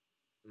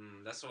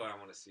 That's what I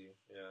want to see.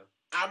 Yeah.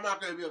 I'm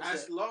not gonna be upset.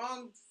 As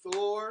long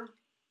Thor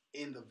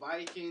and the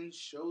Vikings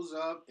shows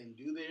up and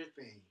do their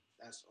thing,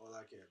 that's all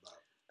I care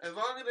about. As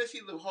long as I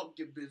see the Hulk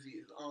get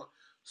busy.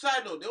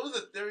 Side note, there was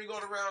a theory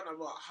going around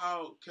about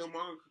how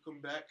Killmonger could come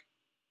back.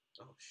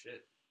 Oh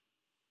shit!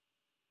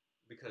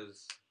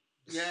 Because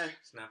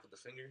snap with the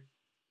finger.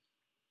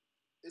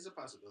 It's a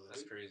possibility.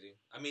 That's crazy.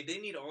 I mean, they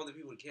need all the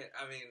people to get.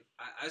 I mean,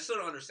 I still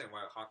don't understand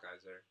why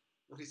Hawkeye's there.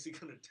 What is he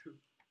gonna do?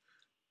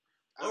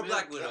 Or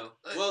Black Widow.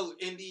 Well,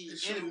 in the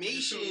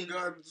animation, in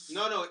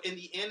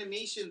the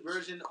animation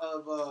version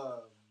of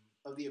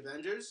the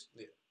Avengers,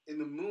 in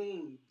the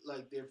moon,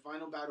 like their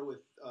final battle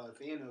with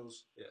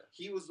Thanos,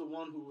 he was the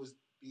one who was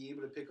be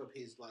able to pick up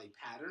his like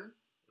pattern,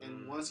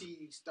 and once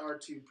he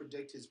started to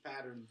predict his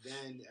pattern,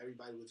 then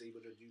everybody was able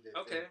to do their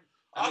thing.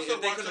 I mean,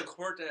 if they could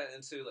import that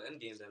into the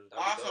Endgame, then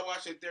I also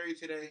watched a theory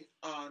today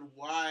on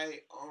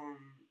why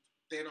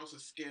Thanos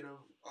is scared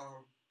of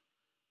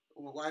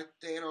why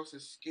Thanos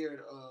is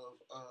scared of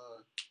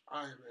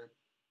Iron Man.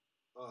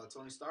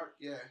 Tony Stark?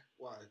 Yeah.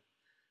 Why?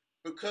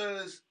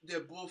 Because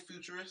they're both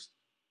futurists.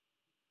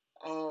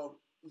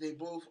 They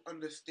both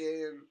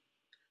understand.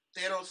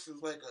 Thanos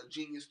is like a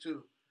genius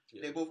too.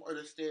 Yeah. They both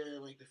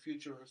understand like the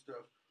future and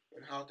stuff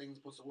and how things are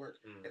supposed to work.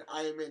 And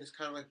Iron Man is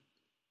kind of like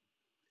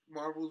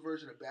Marvel's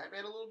version of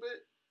Batman a little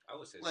bit. I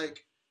would say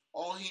like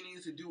all he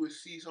needs to do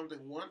is see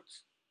something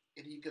once,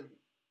 and he can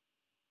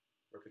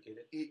replicate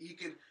it. He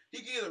can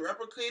either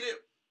replicate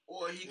it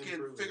or he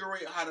can figure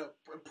out how to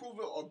improve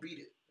it or beat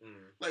it.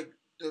 Like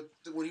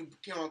when he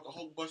came out the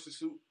Hulk Buster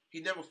suit, he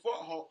never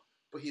fought Hulk,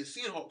 but he had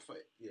seen Hulk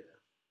fight. Yeah.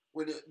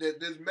 When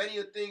there's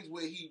many things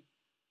where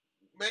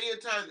many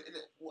times, and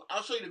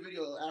I'll show you the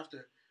video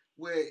after,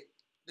 where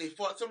they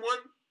fought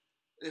someone,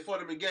 they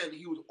fought him again,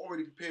 he was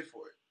already prepared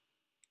for it.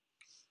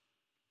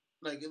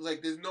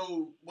 Like there's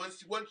no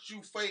once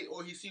you fight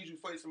or he sees you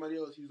fight somebody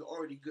else, he's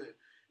already good,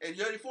 and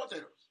he already fought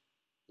Thanos.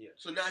 Yeah.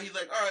 So now he's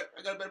like, all right,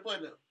 I got a better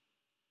plan now.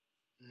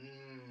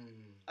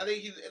 I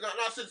think he's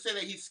not to say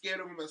that he's scared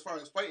of him as far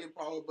as fighting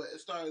power, but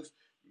as far as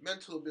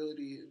mental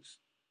ability,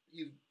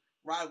 he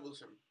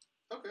rivals him.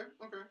 Okay,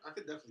 I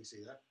could definitely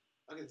see that.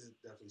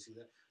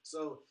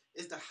 So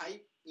is the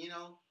hype,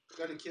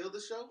 gonna kill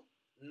the show?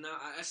 No,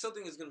 I still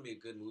think it's gonna be a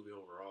good movie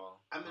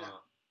overall. I mean,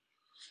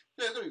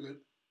 yeah, it's gonna be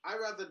good.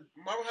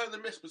 Marvel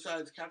hasn't missed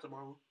besides Captain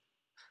Marvel.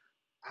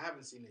 I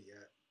haven't seen it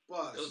yet,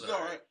 but it's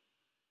alright.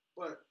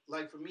 But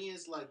like for me,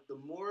 it's like the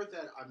more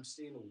that I'm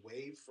staying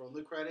away from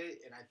the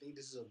credit, and I think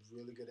this is a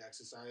really good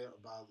exercise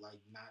about like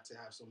not to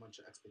have so much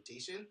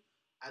expectation.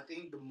 I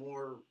think the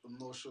more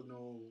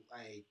emotional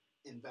like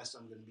invest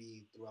I'm gonna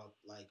be throughout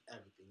like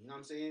everything. You know what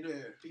I'm saying?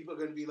 Yeah. People are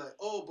gonna be like,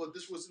 oh, but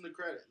this was in the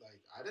credit.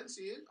 Like I didn't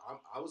see it.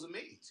 I was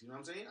amazed. You know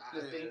what I'm saying? I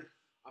think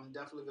I'm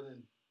definitely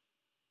gonna.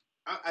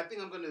 I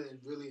think I'm gonna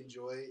really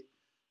enjoy it.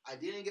 I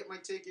didn't get my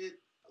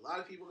ticket. A lot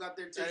of people got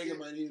their ticket. I didn't get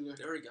mine either.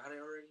 They already got it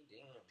already.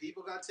 Damn.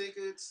 People got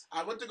tickets.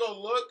 I went to go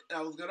look, and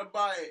I was gonna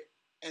buy it,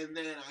 and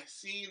then I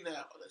seen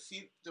that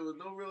there was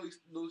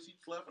no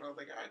seats left, and I was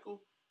like, alright,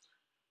 cool.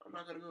 I'm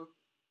not gonna go.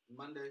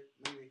 Monday,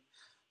 maybe.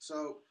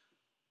 So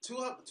too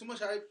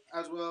much hype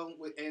as well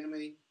with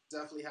anime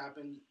definitely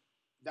happened.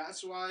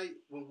 That's why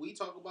when we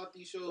talk about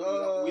these shows,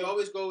 we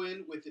always go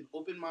in with an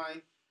open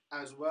mind.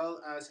 as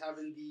well as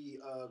having the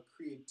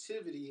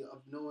creativity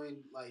of knowing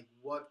like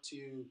what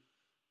to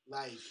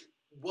like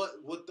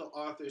what the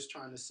author is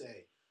trying to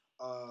say.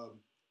 Um,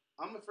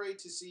 I'm afraid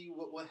to see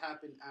what would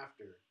happen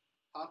after.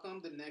 How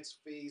come the next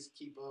phase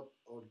keep up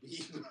or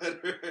be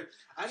better?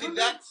 I See, don't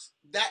know.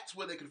 that's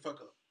where they can fuck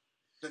up.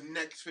 The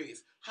next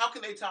phase. How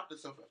can they top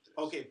themselves after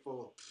this? Okay,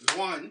 for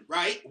one,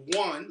 right?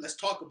 One, let's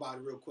talk about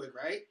it real quick,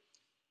 right?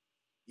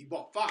 You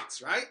bought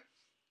Fox, right?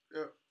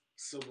 Yeah.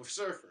 Silver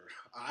Surfer,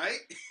 all right?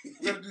 You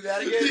gonna do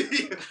that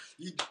again?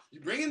 you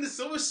bring in the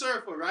Silver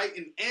Surfer, right?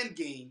 In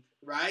Endgame,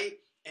 right?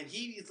 And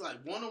he is like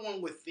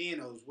one-on-one with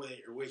Thanos,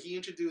 where he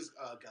introduced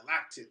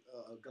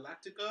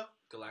Galactica.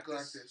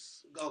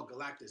 Galactus. Oh,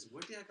 Galactus.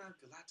 Where did I got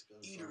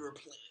Galactica? Eater of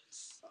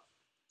plants.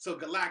 So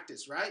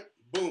Galactus, right?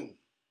 Boom,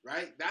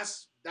 right?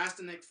 That's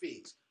the next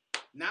phase.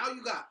 Now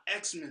you got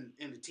X-Men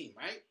in the team,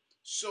 right?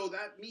 So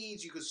that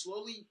means you could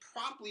slowly,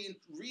 properly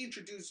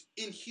reintroduce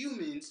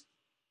Inhumans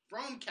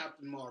from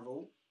Captain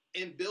Marvel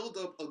and build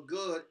up a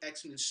good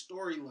X-Men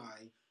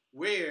storyline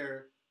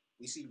where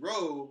we see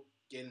Rogue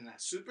getting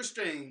that super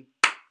strength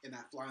and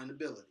that flying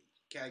ability.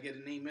 Can I get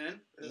an amen?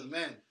 Yeah.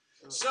 Amen.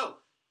 Yeah. So,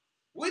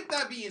 with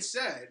that being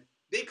said,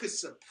 they could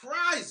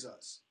surprise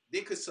us.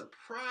 They could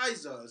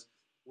surprise us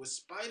with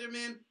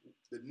Spider-Man,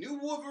 the new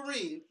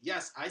Wolverine.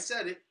 Yes, I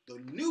said it. The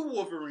new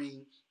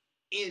Wolverine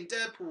in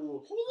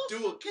Deadpool. Who the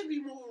fuck can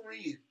be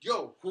Wolverine?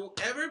 Yo,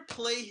 whoever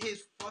play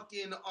his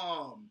fucking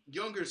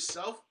younger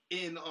self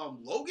in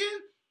Logan,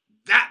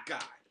 that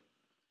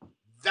guy.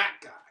 That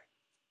guy.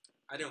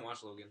 I didn't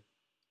watch Logan.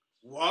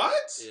 What?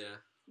 Yeah.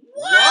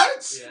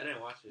 What? Yeah, I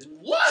didn't watch it.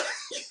 What?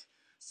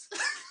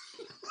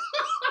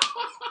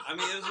 I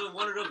mean, it was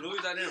one of those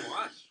movies I didn't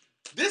watch.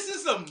 This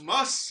is a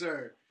must,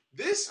 sir.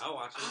 This. I'll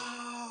watch it.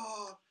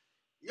 Oh,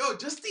 yo,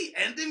 just the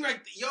ending, right?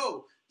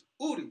 Yo,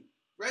 Udi,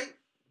 right?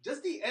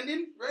 Just the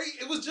ending, right?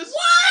 It was just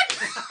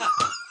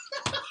What?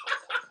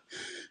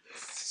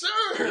 Sir.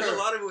 There's a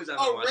lot of movies I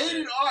haven't A watched.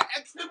 rated R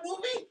X-Men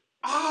movie?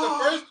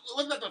 oh,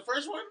 Wasn't that the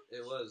first one?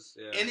 It was,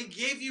 yeah. and it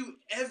gave you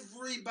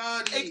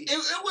everybody.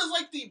 It was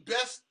like the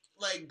best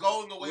like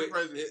going away Wait,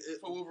 present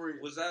for Wolverine.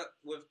 Was that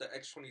with the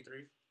X-23?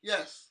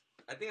 Yes.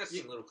 I think I've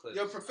seen little clips.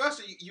 Yo,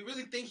 Professor, you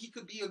really think he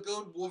could be a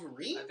good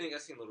Wolverine? I think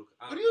I've seen little.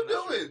 What are you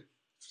doing?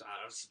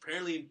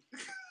 Apparently,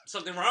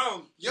 something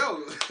wrong.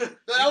 Yo,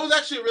 That was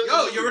actually really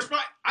yo, good you're movie.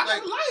 responsible. I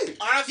Like, don't lie.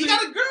 Honestly, He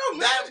got a girl,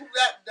 man.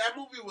 that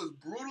movie was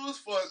brutal as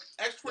fuck.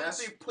 X-23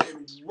 Yes. put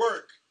in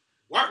work.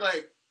 Work.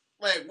 Like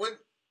when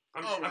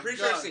I'm my pretty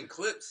sure I've God. seen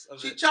clips of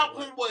she it. chopped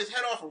Like, Homeboy's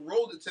head off and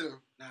rolled it to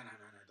them. Nah,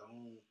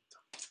 don't.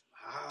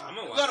 I'm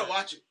You gonna gotta watch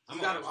watch it. I'm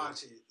You gonna gotta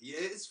watch it. Yeah,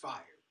 it's fire.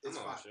 I'm It's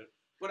gonna fire. watch it.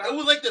 But It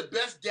was like the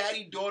best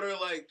daddy-daughter,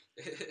 like...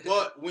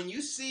 but when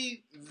you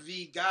see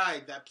the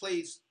guy that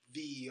plays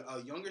the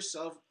younger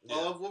self Yeah.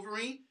 of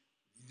Wolverine,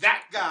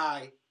 that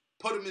guy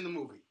put him in the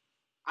movie.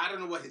 I don't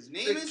know what his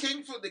name is.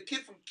 The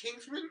kid from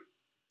Kingsman?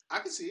 I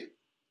can see it.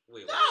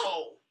 Wait, what?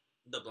 No!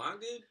 The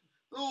blonde dude?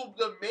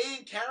 The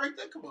main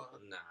character? Come on.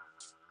 Nah.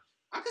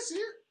 I can see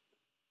it.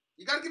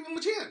 You gotta give him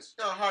a chance.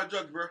 No, hard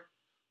drugs, bro.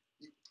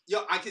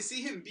 Yo, I can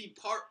see him be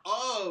part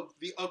of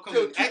the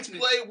upcoming To X-Men.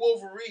 play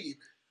Wolverine.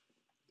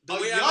 The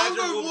A way I imagine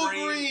younger Wolverine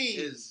Wolverine.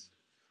 is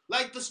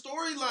Like the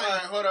storyline.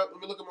 Alright, hold up.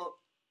 Let me look him up.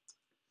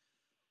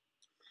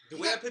 the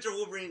way I picture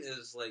Wolverine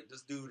is like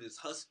this dude is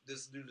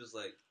This dude is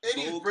like. And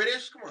he's Vogue.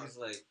 British? Come on. He's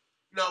like.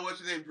 No, what's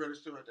his name?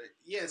 British too, I think.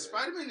 Yeah,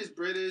 Spider-Man is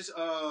British.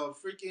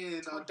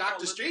 Freaking Tom Doctor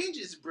Holland. Strange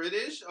is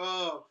British.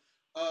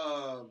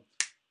 The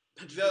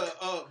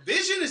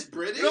Vision is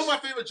British. You know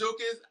what my favorite joke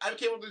is? I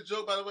came up with this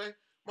joke, by the way.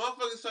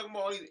 Motherfuckers talking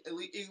about all these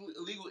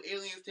illegal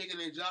aliens taking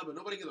their job, but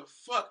nobody gives a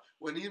fuck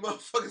when these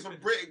motherfuckers from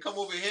Britain come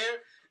over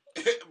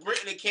here.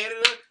 Britain and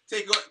Canada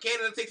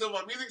Canada takes over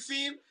our music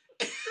scene,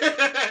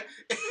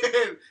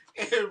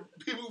 and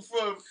people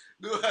from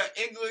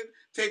England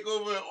take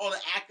over all the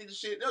acting and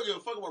shit. They don't give a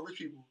fuck about rich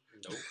people.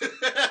 Nope.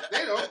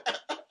 They don't.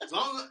 As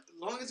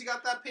long as you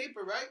got that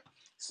paper, right?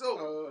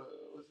 So,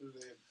 What's his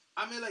name?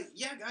 I mean, like,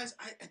 yeah, guys,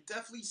 I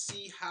definitely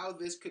see how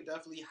this could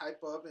definitely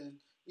hype up and,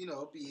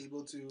 be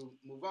able to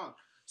move on.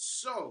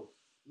 So,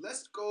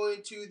 let's go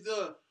into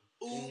the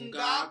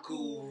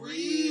Ungaku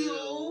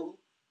Reel.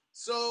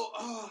 So,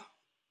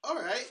 all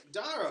right,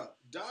 Dara,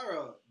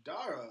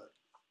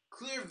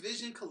 Clear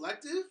Vision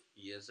Collective,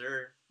 Yes,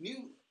 sir.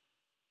 new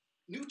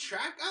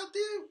track out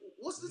there.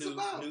 What's this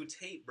about? New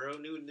tape, bro.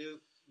 New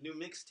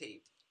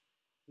mixtape.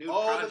 New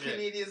All project. the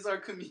Canadians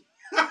are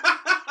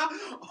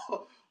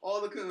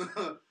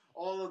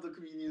all of the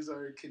comedians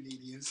are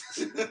Canadians.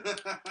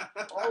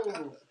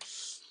 Oh.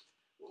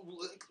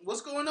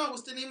 What's going on?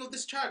 What's the name of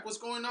this track? What's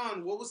going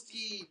on? What was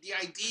the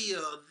idea,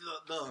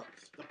 the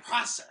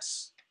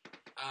process?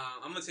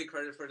 I'm gonna take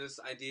credit for this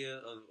idea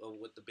of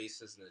what the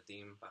basis and the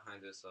theme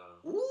behind this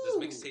Ooh.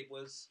 this mixtape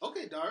was.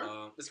 Okay,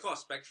 Dara. It's called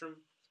Spectrum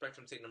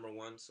tape number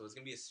 1. So it's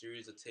gonna be a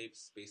series of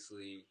tapes.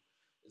 Basically,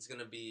 it's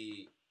gonna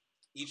be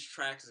each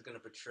track is gonna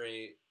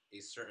portray a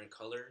certain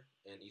color,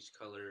 and each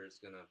color is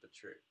gonna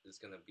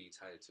be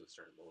tied to a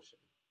certain emotion.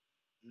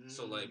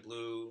 So like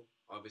blue,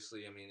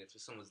 obviously, I mean, if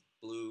someone's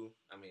blue,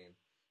 I mean,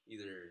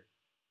 either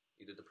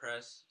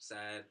depressed,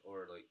 sad,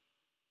 or like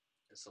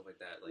and stuff like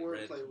that. Like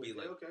Wordplay red could be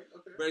with it. like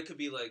Okay. red could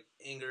be like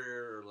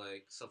anger or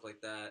like stuff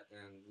like that,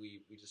 and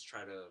we just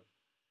try to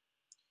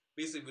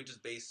basically we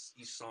just base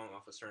each song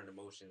off a certain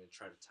emotion and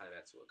try to tie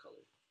that to a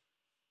color.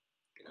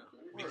 You know,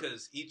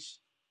 because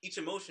each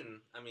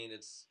emotion, I mean,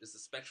 it's a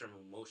spectrum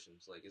of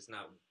emotions. Like it's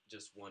not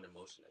just one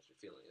emotion that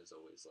you're feeling. It's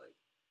always like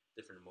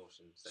different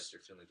emotions that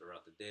you're feeling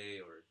throughout the day,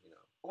 or you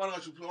know. I want to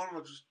let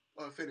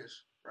you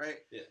finish, right?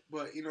 Yeah.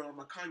 But you know,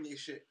 my Kanye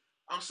shit.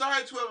 I'm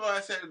sorry to whoever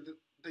I said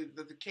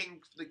that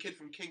the kid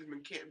from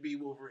Kingsman can't be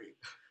Wolverine,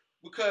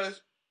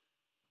 because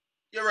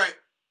you're right.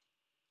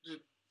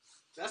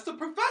 That's the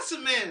professor,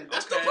 man.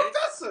 That's the Okay.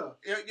 professor.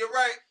 You're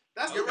right.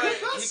 That's You're the right.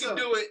 professor. He can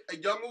do it. A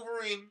young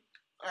Wolverine.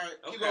 All right.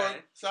 Keep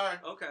going. Sorry.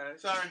 Okay.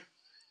 Sorry.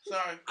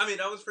 I mean,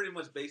 that was pretty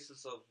much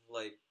basis of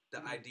like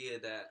the idea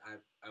that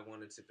I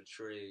wanted to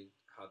portray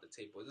how the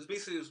tape was.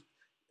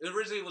 It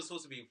originally was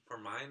supposed to be for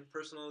mine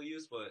personal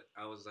use, but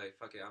I was like,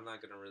 fuck it, I'm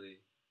not gonna really.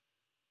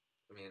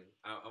 I mean,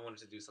 I wanted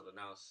to do something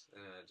else,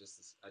 and I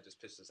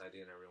just pitched this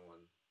idea, and everyone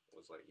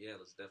was like, yeah,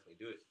 let's definitely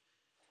do it.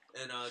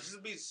 And this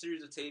will be a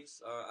series of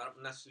tapes.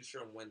 I'm not too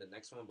sure when the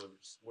next one, but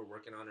we're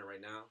working on it right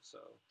now, so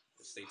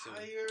just stay tuned.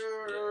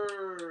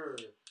 Fire!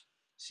 Yeah.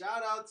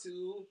 Shout out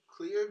to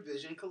Clear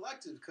Vision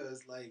Collective,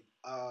 because like,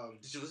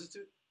 did you listen to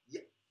it?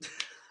 Yeah.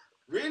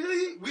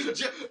 Really?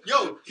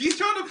 Yo, he's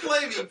trying to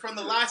play me from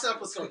the last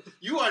episode.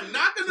 You are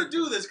not going to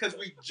do this because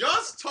we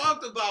just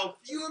talked about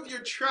a few of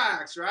your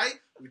tracks, right?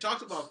 We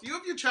talked about a few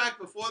of your tracks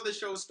before the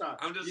show started.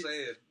 I'm just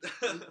saying.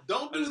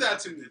 Don't do that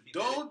to me.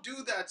 Don't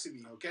do that to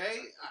me, okay?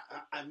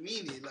 I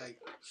mean it. Like,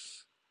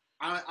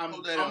 I'm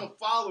a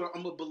follower.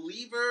 I'm a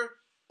believer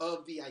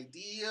of the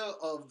idea,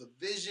 of the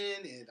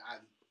vision, and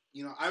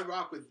I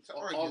rock with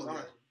all of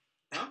it.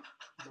 Huh?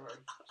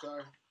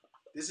 Sorry.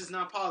 This is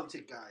not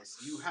politics, guys.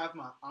 You have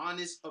my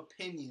honest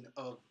opinion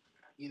of,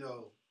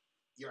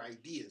 your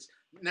ideas.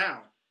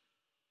 Now,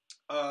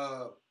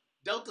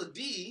 Delta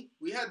D,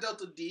 we had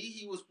Delta D.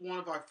 He was one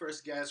of our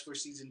first guests for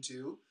season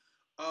 2.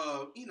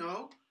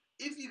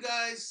 If you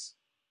guys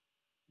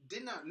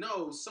did not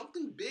know,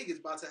 something big is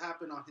about to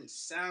happen on his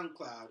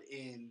SoundCloud,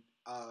 and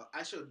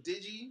I showed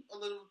Digi a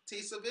little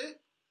taste of it.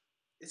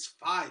 It's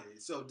fire.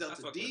 So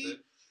Delta D,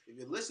 if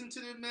you listen to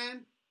it,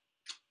 man,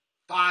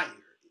 fire.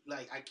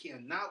 Like, I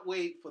cannot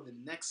wait for the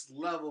next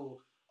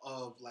level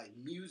of, like,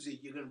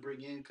 music you're going to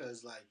bring in,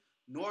 because, like,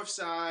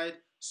 Northside,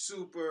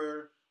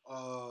 Super,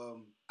 I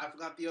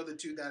forgot the other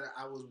two that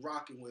I was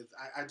rocking with.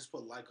 I just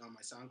put like on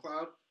my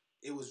SoundCloud.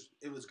 It was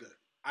good.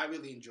 I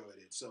really enjoyed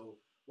it. So,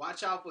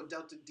 watch out for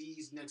Delta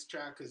D's next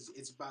track, because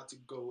it's about to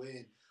go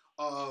in.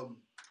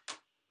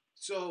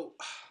 So,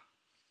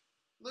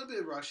 a little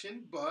bit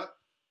Russian, but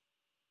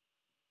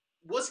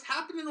what's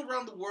happening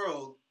around the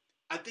world,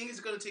 I think it's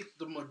going to take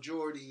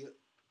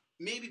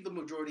maybe the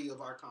majority of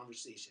our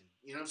conversation.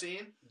 You know what I'm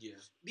saying? Yeah.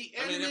 The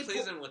anime it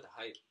plays in with the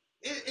hype.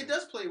 It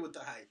does play with the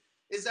hype.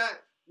 Is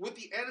that with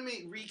the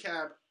anime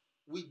recap,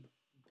 we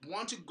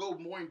want to go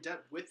more in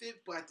depth with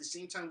it, but at the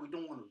same time, we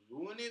don't want to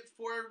ruin it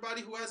for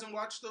everybody who hasn't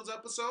watched those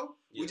episodes.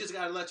 Yeah. We just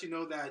got to let you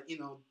know that,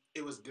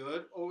 it was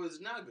good or it was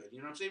not good. You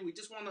know what I'm saying? We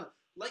just want to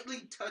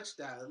lightly touch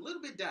that, a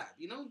little bit dab,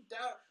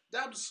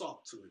 dab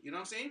salt to it. You know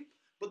what I'm saying?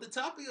 But the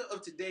topic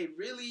of today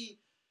really...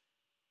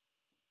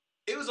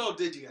 It was all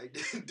Digi.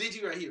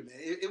 Digi right here, man.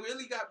 It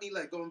really got me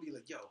like going and be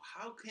like, yo,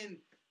 how can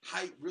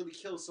hype really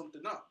kill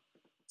something up?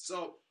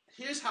 So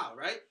here's how,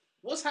 right?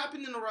 What's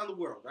happening around the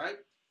world, right?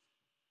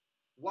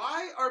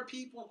 Why are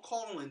people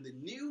calling the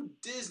new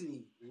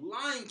Disney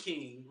Lion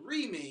King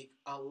remake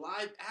a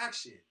live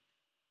action?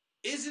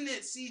 Isn't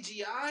it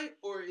CGI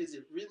or is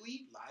it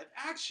really live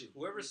action?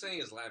 Whoever's saying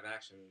it's live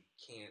action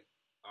can't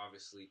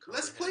obviously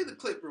comprehend. Let's play the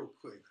clip real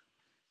quick.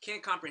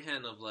 Can't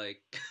comprehend of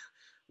like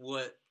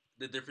what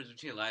the difference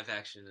between live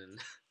action and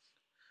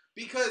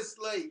because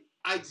like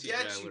I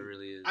get you.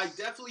 Really is. I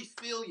definitely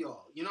feel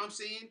y'all. You know what I'm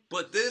saying?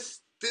 But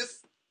this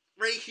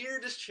right here,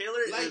 this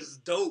trailer is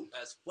dope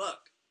as fuck.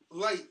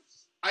 Like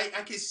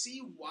I can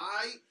see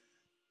why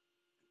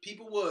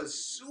people will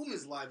assume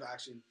it's live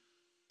action,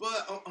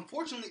 but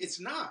unfortunately it's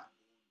not.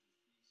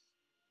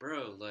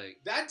 Bro, like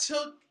that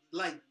took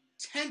like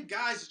 10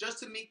 guys just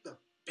to make the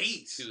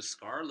face. Dude,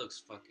 Scar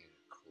looks fucking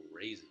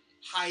crazy.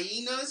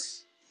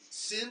 Hyenas,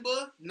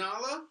 Simba,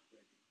 Nala.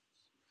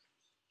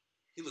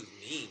 He looks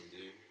mean,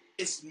 dude.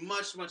 It's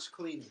much, much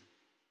cleaner.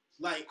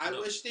 Like, I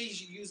wish they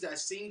use that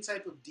same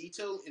type of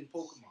detail in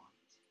Pokemon.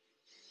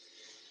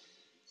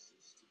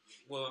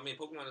 Well, I mean,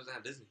 Pokemon doesn't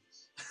have Disney.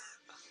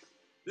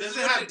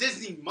 Doesn't have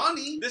Disney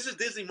money. This is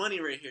Disney money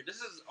right here. This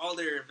is all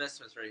their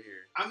investments right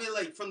here. I mean,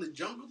 like, from the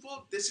Jungle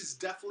Book, this is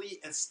definitely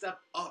a step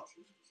up.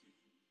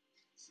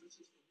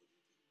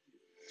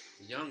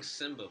 Young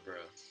Simba, bro.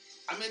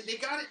 I mean, they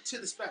got it to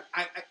the spec.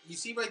 You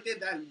see right there,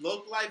 that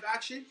look live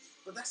action,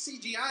 but that's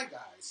CGI,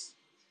 guys.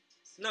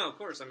 No, of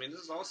course. I mean, this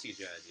is all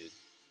CGI, dude.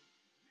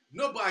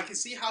 No, but I can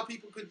see how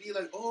people could be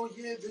like, oh,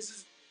 yeah, this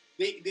is...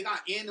 They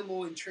got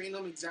animal and train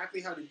them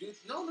exactly how to do...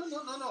 No.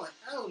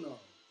 Hell no.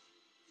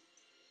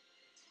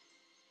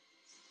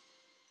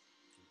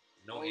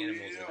 No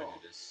animals are into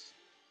this.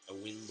 A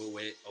wimbo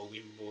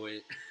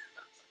it.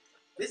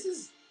 This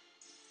is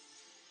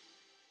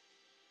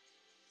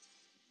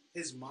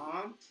his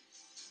mom.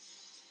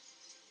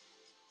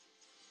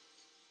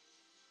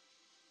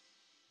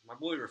 My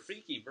boy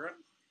Rafiki, bro.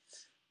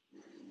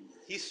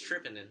 He's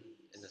tripping in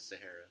the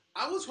Sahara.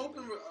 I was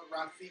hoping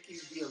Rafiki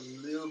would be a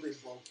little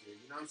bit bulkier.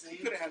 You know what I'm saying?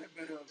 He could have had a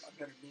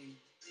better name.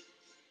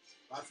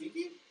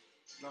 Rafiki?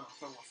 No, I'm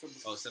talking about Simba.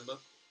 Oh, Simba?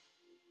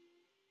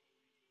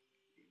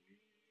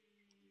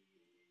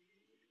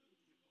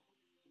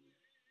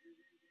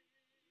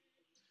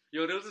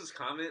 Yo, there was this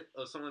comment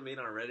of someone made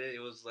on Reddit. It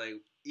was like,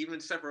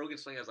 even Seth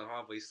Rogen's playing as a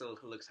hog, but he still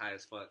looks high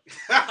as fuck.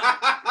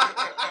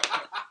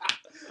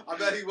 I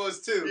bet he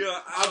was too. Yo,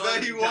 I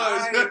bet he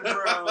dying, was,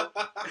 bro.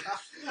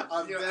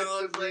 I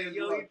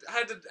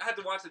had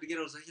to watch it again.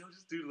 I was like, yo,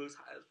 this dude looks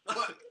high as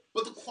fuck.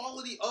 But the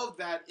quality of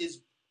that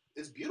is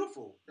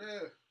beautiful.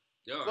 Yeah.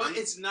 Yo, But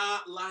it's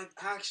not live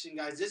action,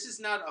 guys. This is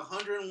not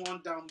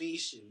 101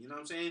 Dalmatian. You know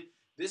what I'm saying?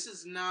 This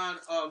is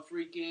not a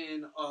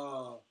freaking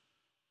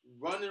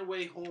Running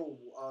Away Home.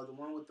 The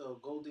one with the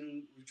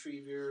golden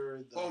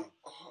retriever.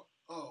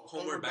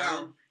 Homeward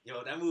Bound.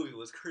 Yo, that movie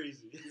was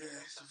crazy. Yeah,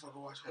 I still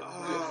fucking watch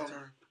Homeward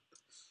Bound.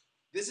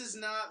 This is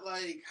not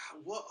like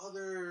what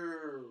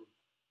other.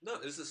 No,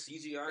 it's a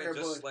CGI, Air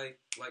just Bud.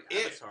 like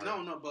Avatar.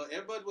 No, but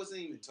Air Bud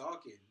wasn't even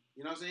talking.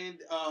 You know what I'm saying?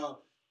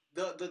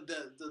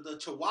 The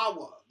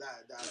Chihuahua,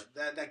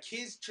 that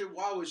kids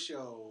Chihuahua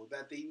show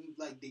that they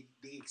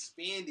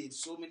expanded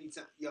so many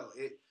times. Yo,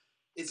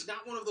 it's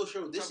not one of those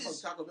shows. This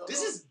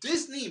is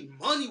Disney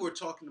money we're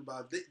talking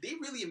about. They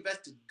really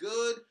invested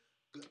good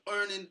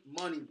earning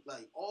money.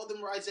 Like all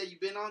them rides that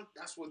you've been on,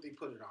 that's what they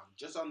put it on.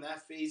 Just on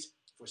that phase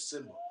for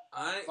Simba.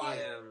 I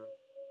am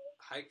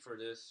hyped for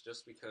this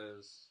just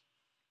because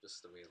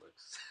just the way it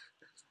looks.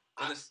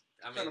 I mean,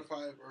 kind of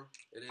fire, bro.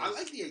 It is. I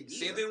like the idea.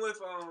 Same thing with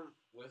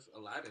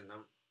Aladdin.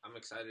 I'm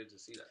excited to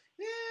see that.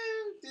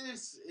 Yeah,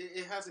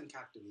 it hasn't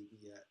captivated me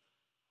yet.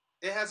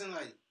 It hasn't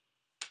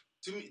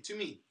to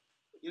me.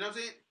 You know what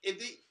I'm saying? If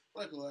they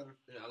like Aladdin.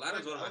 Yeah,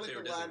 Aladdin's one of my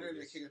favorite Disney Aladdin and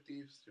movies. King of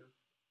Thieves too.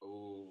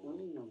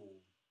 Ooh.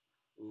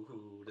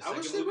 I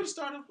wish they would have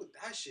started off with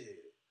that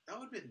shit. That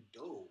would have been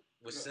dope.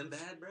 With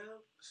Sinbad, bro?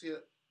 See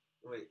it?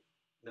 Wait,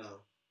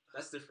 no.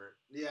 That's different.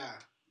 Yeah.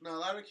 No,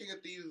 Aladdin King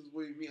of Thieves is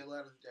where you meet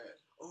Aladdin's dad.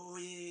 Oh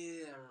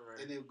yeah, I remember.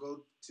 And they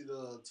go to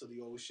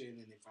the ocean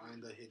and they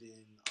find the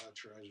hidden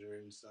treasure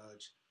and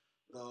such.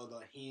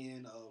 The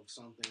hand of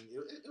something. It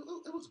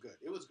was good.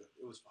 It was good.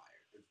 It was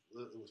fire.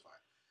 It was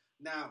fire.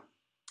 Now,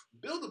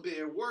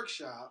 Build-A-Bear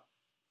Workshop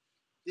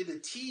did a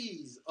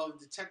tease of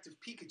Detective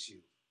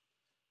Pikachu.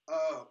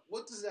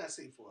 What does that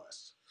say for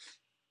us?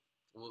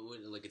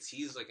 Like a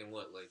tease, like in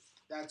what? Like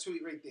that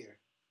tweet right there.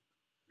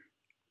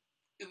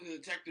 In the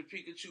Detective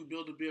Pikachu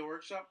Build-A-Bear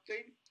Workshop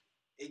thing?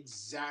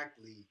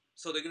 Exactly.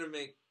 So they're gonna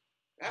make.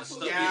 That's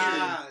what weird.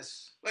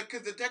 Yes. Like,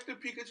 cause Detective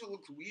Pikachu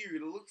looks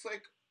weird. It looks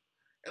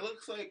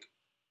like,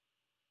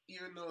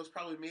 even though it's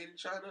probably made in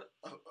China,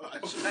 a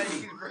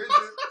Chinese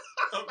version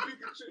of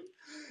Pikachu.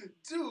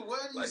 Dude,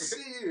 what are you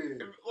saying?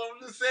 I'm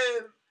just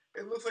saying,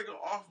 it looks like an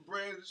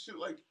off-brand shoot.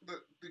 Like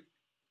the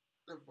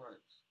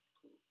brands.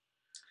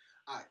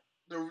 Alright.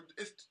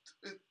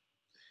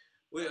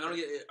 Wait, I don't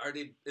get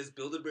it. Is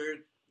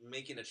Build-A-Bear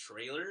making a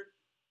trailer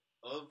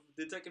of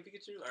Detective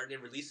Pikachu? Are they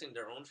releasing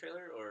their own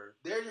trailer, or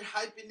they're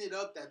hyping it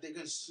up that they're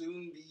gonna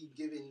soon be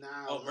giving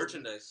now? Oh,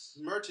 merchandise.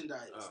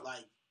 Oh.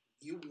 Like,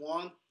 you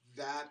want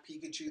that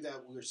Pikachu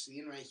that we're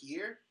seeing right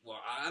here?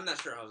 Well, I'm not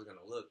sure how it's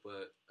gonna look,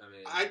 but I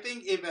mean, I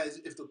think if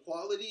the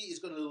quality is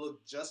gonna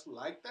look just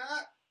like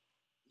that,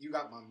 you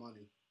got my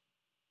money.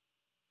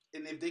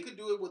 And if they could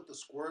do it with the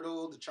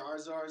Squirtle, the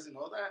Charizards, and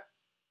all that,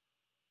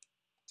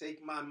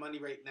 take my money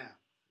right now.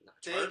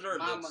 Charizard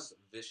looks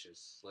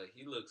vicious. Like,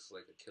 he looks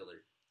like a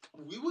killer.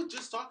 We were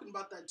just talking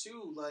about that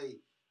too. Like,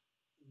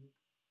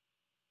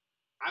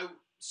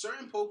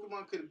 certain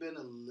Pokemon could have been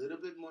a little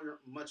bit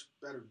much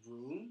better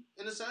groomed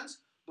in a sense,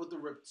 but the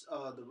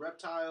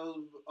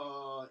reptile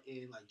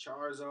in like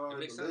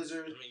Charizard, the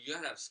lizard. I mean, you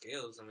gotta have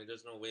scales. I mean,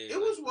 there's no way. It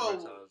was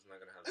reptile's not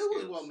gonna have it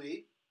scales. was well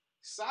made.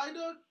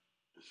 Psyduck.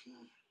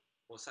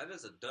 Well,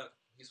 Psyduck's a duck.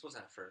 He's supposed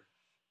to have fur.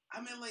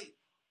 I mean, like,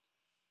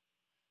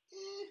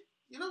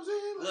 you know what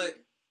I'm saying?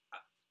 Like,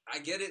 I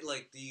get it.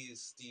 Like the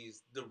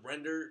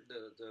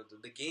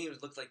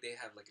games looks like they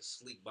have like a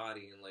sleek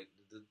body and like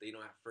they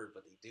don't have fur,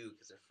 but they do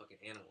because they're fucking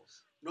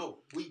animals.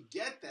 No, we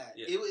get that.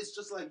 Yeah. It's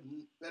just like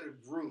better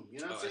groom. You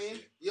know what I'm saying?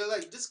 Yeah,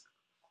 like just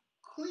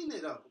clean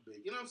it up a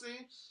bit. You know what I'm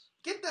saying?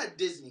 Get that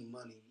Disney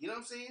money. You know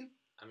what I'm saying?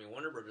 I mean,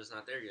 Warner Brothers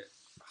not there yet.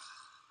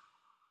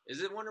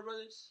 Is it Warner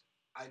Brothers?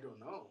 I don't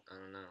know.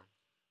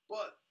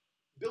 But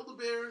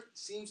Build-A-Bear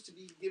seems to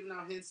be giving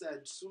out hints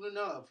that soon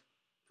enough,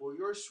 for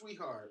your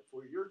sweetheart,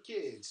 for your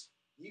kids,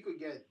 you could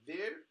get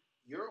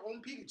your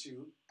own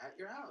Pikachu at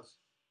your house.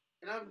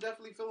 And I'm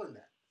definitely feeling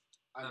that.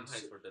 I'm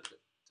hyped for Detective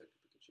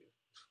Pikachu.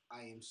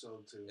 I am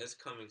so too. It's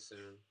coming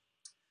soon.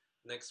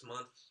 Next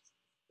month.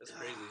 That's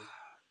crazy.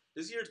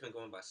 This year's been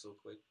going by so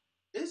quick.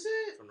 Is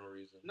it? for no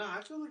reason. No,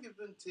 I feel like it's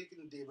been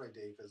taken day by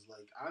day because,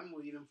 like, I'm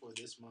waiting for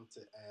this month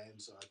to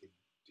end so I could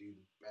do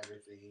better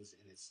things,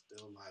 and it's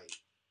still like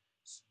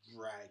it's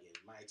dragging.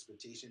 My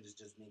expectation is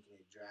just making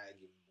it drag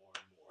even more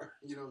and more.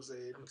 You know what I'm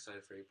saying? I'm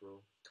excited for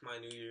April. Come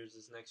on, New Year's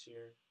is next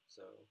year,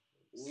 so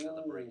Ooh.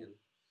 celebrating.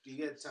 Do you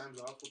get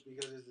times off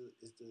because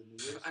it's the New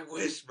Year's? I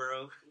wish,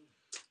 bro.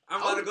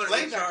 I'm I about to would go to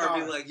play HR that and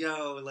be card. like,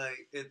 yo,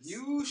 like it's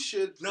You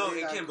should play no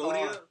in that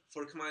Cambodia card.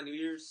 for Khmer New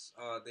Year's.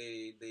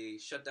 They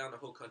shut down the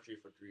whole country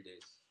for 3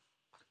 days.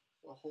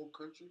 A whole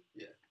country?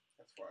 Yeah,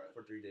 that's fire.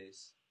 for 3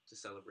 days to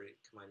celebrate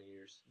Khmer New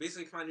Year's.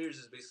 Basically, Khmer New Year's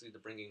is basically the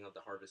bringing of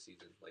the harvest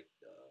season.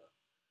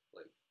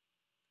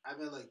 I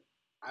mean, like,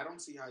 I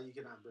don't see how you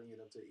cannot bring it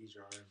up to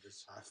HR and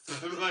just have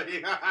to, like,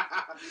 you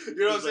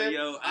know what I'm saying?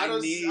 Yo, I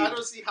don't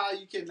see how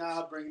you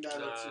cannot bring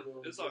that up to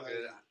them. It's all like,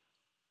 good.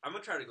 I'm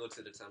gonna try to go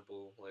to the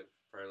temple, like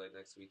probably like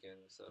next weekend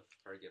and stuff.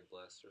 Probably get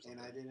blessed or something.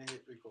 And I didn't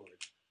hit record.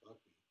 Fuck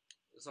me.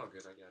 It's all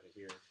good. I got it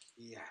here.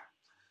 Yeah.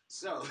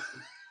 So.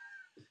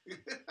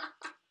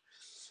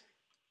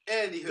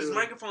 Anywho. This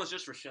microphone is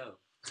just for show.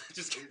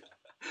 Just kidding.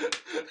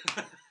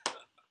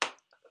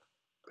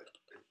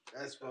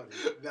 That's funny.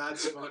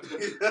 That's funny.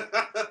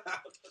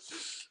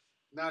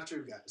 Not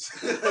true, guys.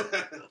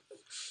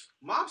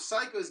 Mob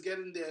Psycho is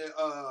getting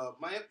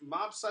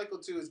Mob Psycho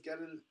 2 is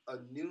getting a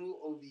new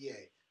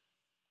OVA.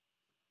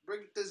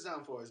 Break this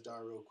down for us,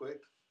 Dar, real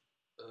quick.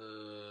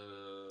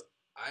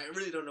 I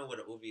really don't know what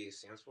an OVA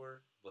stands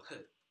for, but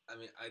I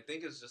mean, I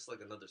think it's just like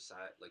another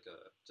side,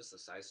 just a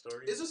side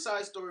story. It's a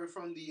side story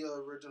from the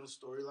original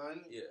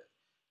storyline. Yeah.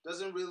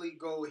 Doesn't really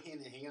go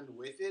hand in hand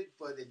with it,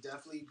 but it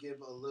definitely give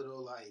a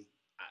little like.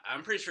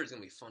 I'm pretty sure it's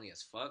gonna be funny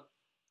as fuck.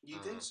 You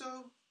think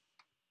so?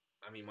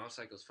 I mean, Mob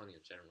Psycho's funny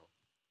in general.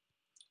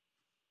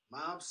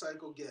 Mob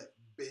Psycho get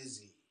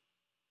busy.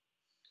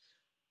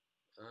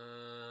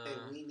 Hey,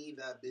 we need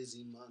that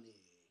busy money.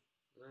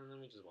 Let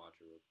me just watch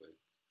it real quick.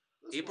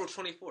 April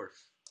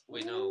 24th.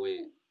 Wait, no,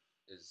 wait.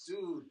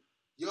 Dude,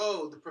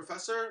 yo, the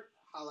professor,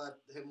 holla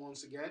at him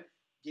once again,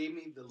 gave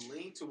me the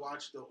link to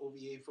watch the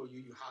OVA for Yu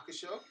Yu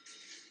Hakusho.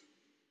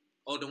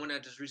 Oh, the one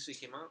that just recently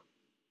came out?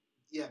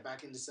 Yeah,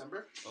 back in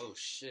December. Oh,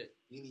 shit.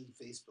 You need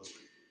Facebook.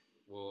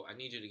 Well, I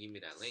need you to give me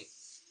that link.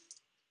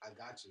 I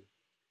got you.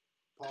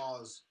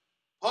 Pause.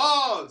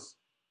 Pause!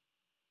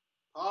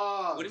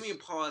 Pause. What do you mean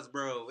pause,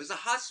 bro? It's a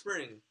hot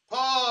spring.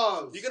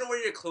 Pause! You gonna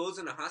wear your clothes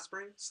in a hot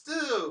spring?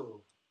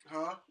 Still.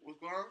 Huh? What's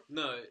going on?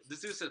 No,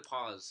 this dude said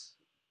pause.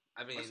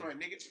 I mean... That's right,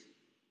 naked?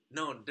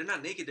 No, they're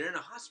not naked. They're in a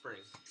hot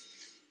spring.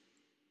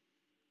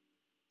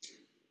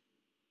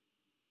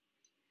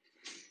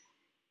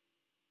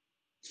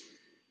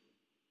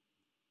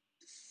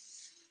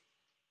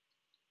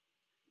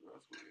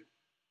 That's weird.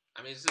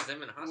 I mean, it's just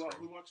them in a hot spring.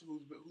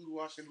 Who's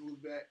watching who's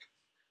back?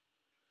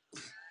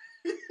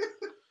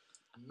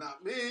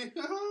 Not me.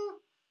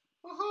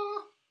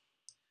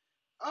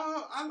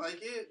 I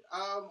like it.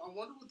 I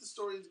wonder what the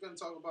story is going to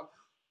talk about.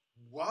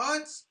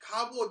 What?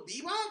 Cowboy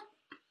Bebop?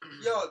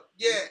 Yo,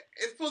 yeah,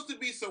 it's supposed to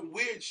be some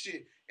weird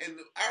shit. And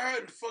I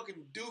heard the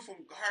fucking dude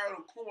from Harold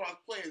and Kumar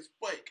playing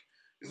Spike.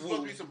 It's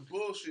supposed to be some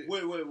bullshit.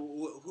 Wait,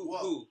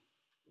 who?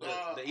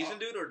 The Asian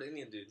dude or the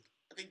Indian dude?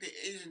 I think the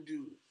Asian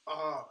dude.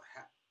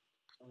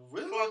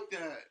 Really? Fuck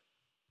that.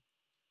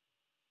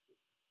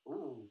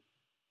 Ooh.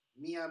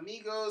 Mi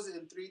amigos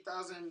and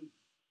 3,000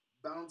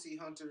 bounty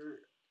hunter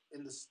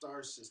in the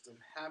star system.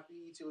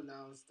 Happy to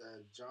announce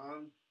that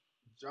John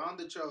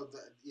the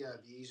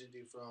Asian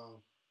dude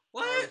from...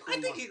 What? I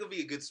think he could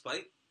be a good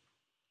Spike.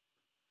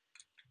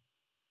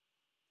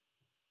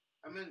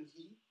 I mean,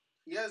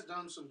 he has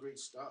done some great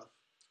stuff.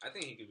 I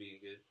think he could be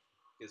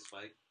a good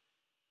Spike.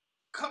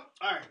 All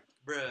right.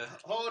 Bruh.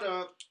 Hold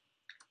up.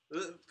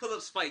 Pull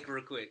up Spike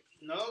real quick.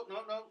 No.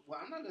 Well,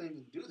 I'm not going to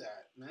even do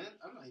that, man.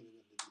 I'm not even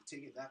going to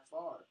take it that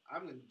far.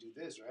 I'm going to do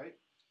this, right?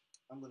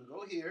 I'm going to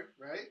go here,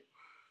 right?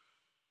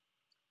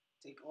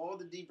 Take all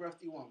the deep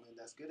breath you want, man.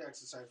 That's good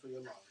exercise for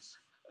your lungs.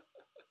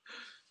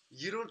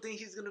 You don't think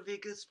he's going to be a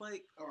good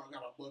Spike? Oh, I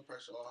got my blood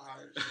pressure all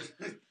high and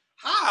shit.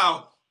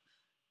 How?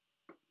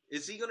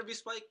 Is he going to be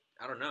Spike?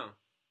 I don't know.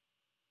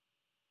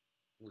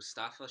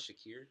 Mustafa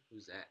Shakir?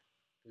 Who's that?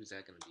 Who's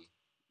that going to be?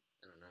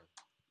 I don't know.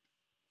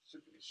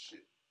 Sick of this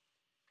shit.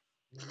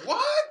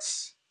 What?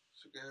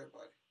 Sick of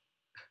everybody.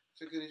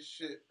 Sick of this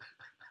shit.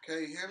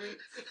 Okay, you hear me?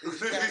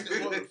 These cats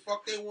do what the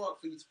fuck they want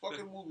for these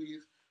fucking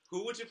movies.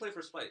 Who would you play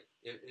for Spike?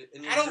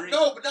 I don't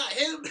know, but not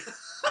him.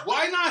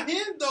 Why not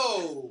him,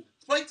 though?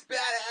 Spike's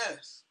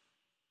badass.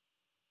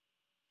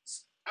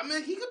 I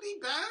mean, he could be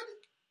bad.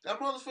 That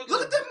motherfucker.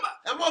 Look at them.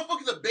 That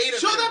motherfucker's a beta.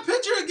 Show man. that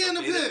picture again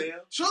of him.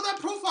 Male? Show that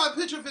profile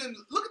picture of him.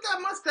 Look at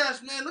that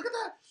mustache, man. Look at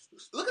that.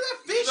 Look at that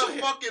He's facial a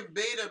hair. fucking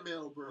beta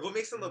male, bro. What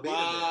makes him a beta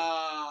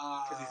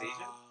male? Because he's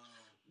Asian?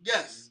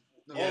 Yes.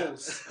 No, Yeah.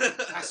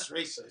 that's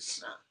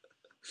racist.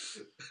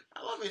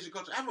 I love Asian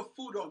culture. I have a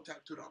food dog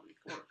tattooed on me.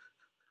 Come on.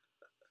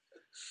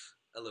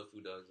 I love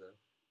food dogs,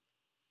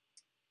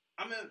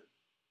 though. I mean,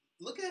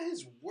 look at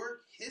his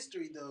work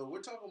history, though.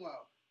 We're talking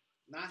about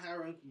not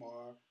Harold and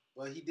Kumar,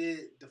 but he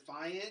did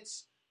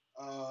Defiance.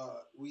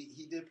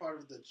 He did part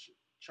of the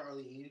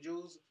Charlie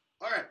Angels.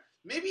 All right,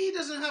 maybe he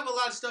doesn't have a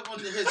lot of stuff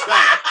under his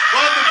belt.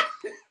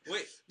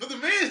 Wait, but the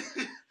man,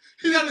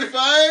 He got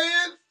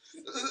Defiance.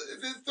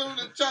 Then some of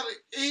the Charlie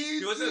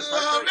Angels. He wasn't in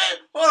Star Trek?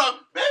 Hold on.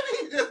 Maybe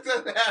he just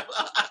doesn't have.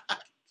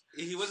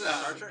 he wasn't in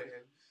Star Trek?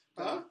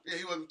 Huh? Yeah,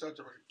 he wasn't Star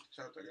Trek.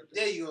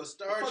 There you go,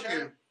 Star Fuck Trek.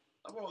 him.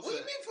 I'm all What do you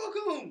set. mean, fuck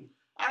him?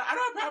 I don't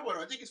have a problem with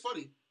him. I think it's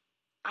funny.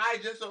 I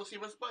just don't see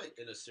him as Spike.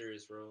 In a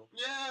serious role.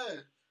 Yeah.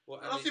 Well,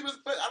 I don't see him as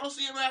Spike. I don't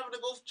see him having to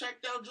go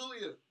track down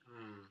Julia.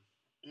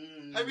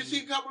 Mm. Have you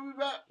seen Cowboy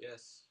Bebop?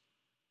 Yes.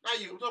 Not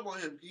you. I'm talking about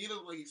him. He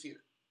doesn't like he's seen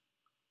it.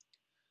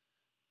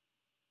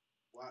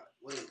 What?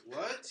 Wait,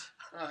 what?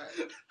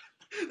 Alright.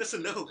 That's a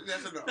no.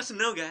 That's a no. That's a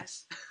no,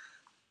 guys.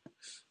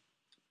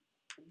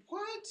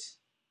 What?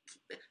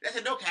 That's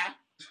a no, Cap.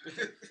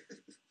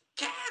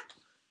 Cap.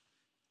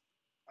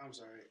 I'm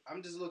sorry.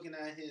 I'm just looking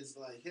at his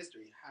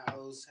history.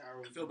 Harold.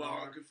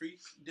 Filmography.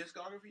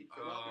 Discography.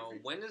 Filmography.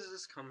 When is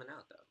this coming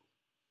out, though?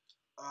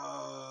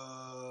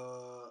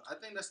 I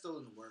think that's still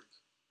in the work.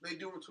 They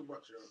doing too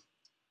much, yo.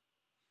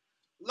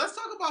 Let's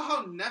talk about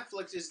how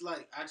Netflix is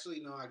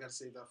actually, no, I gotta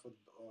save that for the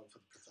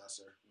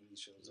professor when he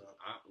shows up.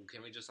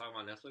 Can we just talk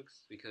about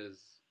Netflix?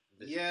 Because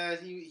yeah,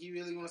 he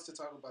really wants to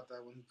talk about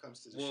that when he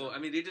comes to the show. Well, I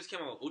mean, they just came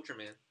out with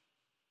Ultraman.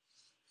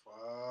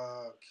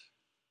 Fuck.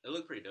 It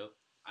looked pretty dope.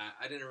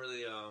 I didn't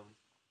really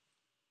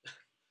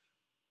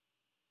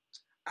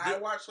I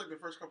watched the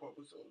first couple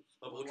episodes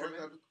of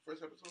Ultraman.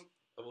 First episode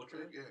Of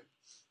Ultraman. Yeah,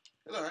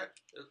 it's alright.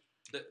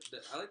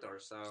 I like the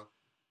art style.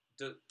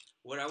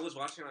 What I was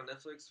watching on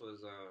Netflix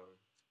was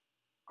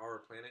Our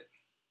Planet.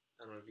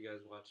 I don't know if you guys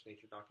watch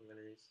nature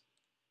documentaries,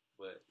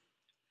 but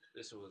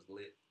this one was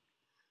lit.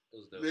 It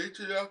was dope.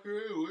 Nature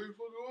documentary. What you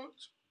fucking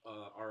watch?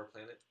 Our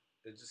Planet.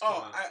 It just came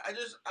out. I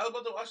was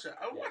about to watch that.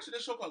 I was watching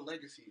this show called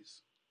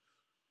Legacies.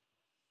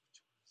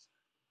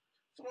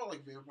 It's about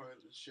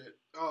vampires and shit.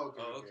 Oh,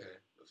 okay. Okay.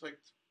 It's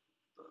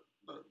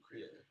not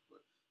crazy. Yeah.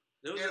 But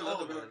There was yeah,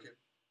 another one. American.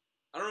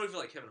 I don't know if you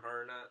like Kevin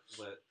Hart or not,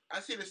 but I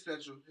seen his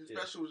special. His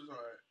special was just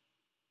alright.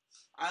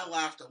 I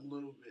laughed a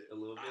little bit. A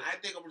little bit? I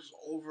think I'm just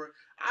over.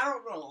 I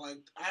don't know.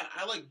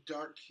 I like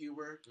dark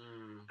humor.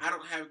 I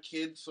don't have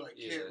kids, so I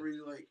can't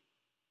really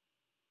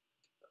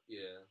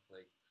Yeah,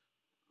 like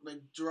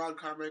Gerard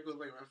Carmichael is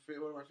one of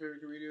my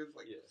favorite comedians.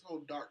 This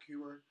whole dark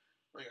humor.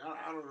 I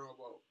don't know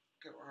about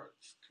Kevin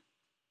Hart's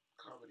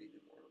comedy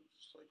anymore. I'm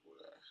just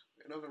whatever.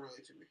 It doesn't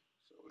relate to me.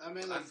 So I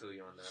mean, I feel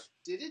you on that.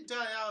 Did it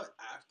die out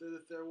after the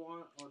third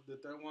one, or the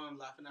third one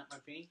laughing at my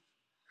pain?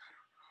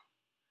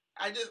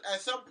 I just at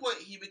some point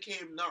he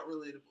became not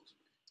relatable to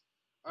me.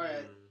 All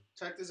right,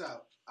 check this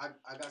out. I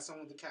got some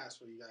of the cast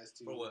for you guys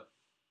too. For what?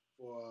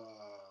 For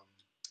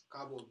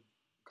Cowboy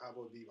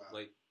Bebop.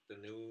 Like the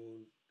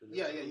new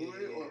Yeah.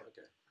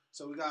 Okay.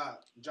 So we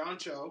got John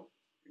Cho.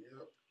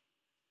 Yep.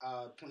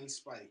 Playing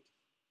Spike.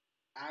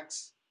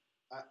 Alex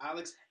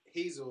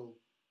Hazel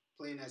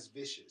playing as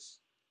Vicious.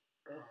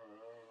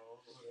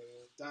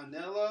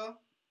 Donella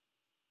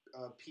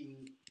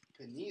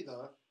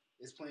Pineda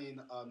is playing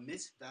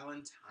Miss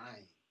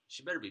Valentine.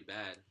 She better be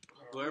bad.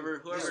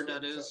 Whoever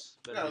that is,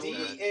 better be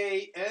bad.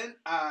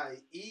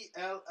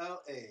 Daniella.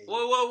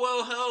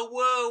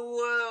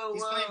 Whoa!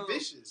 He's playing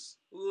Vicious.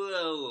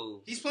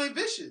 Whoa! He's playing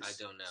Vicious. I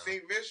don't know.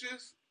 Saint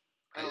Vicious?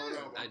 I don't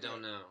know. I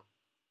don't know.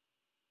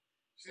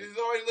 She's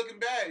already looking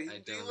bad. He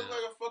don't look know.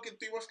 like a fucking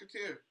Three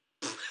Musketeer.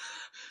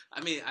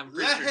 I mean, I'm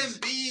pretty Let sure him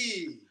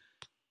be.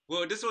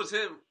 Well, this was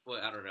him.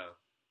 Well, I don't know.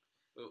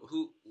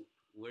 Who?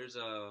 Where's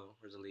the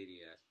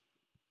lady at?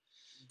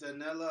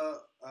 Danella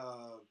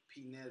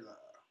Pinella.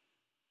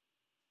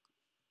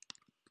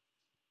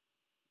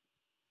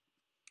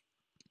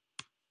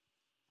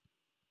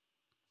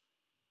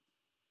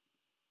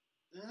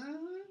 I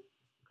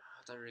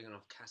thought we were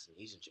gonna cast an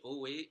Asian chick. Oh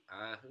wait,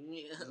 No.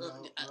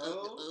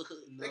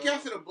 They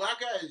casted a black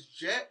guy as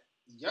Jet.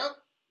 Yup.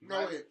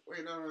 No,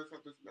 wait, no, that's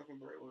not the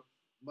right one.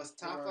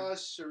 Mustafa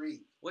Sharif.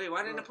 Wait,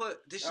 why didn't they put?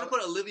 They should have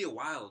put Olivia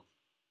Wilde.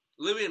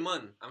 Olivia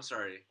Munn. I'm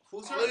sorry.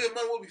 Who's her? Olivia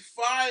Munn will be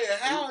fire.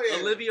 Hell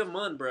yeah. Olivia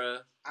Munn, bruh.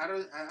 I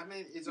mean,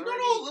 it's You already. don't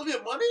know who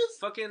Olivia Munn is?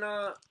 Fucking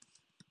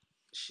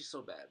she's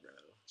so bad, bro.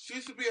 She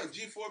used to be on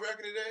G4 back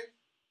in the day.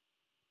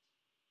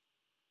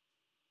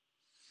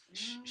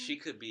 She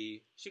could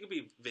be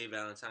Faye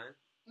Valentine.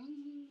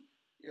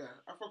 Yeah,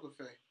 I fuck with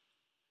Faye.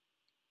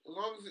 As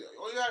long as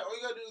all you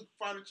gotta do is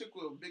find a chick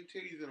with big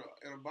titties and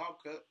a bob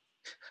cut.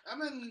 I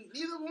mean,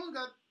 neither one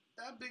got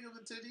that big of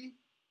a titty.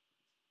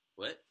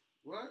 What?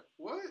 What?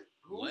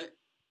 Who? What?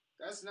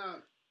 That's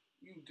not.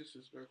 You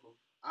disrespectful.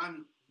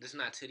 This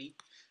not titty.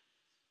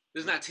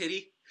 This not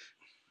titty.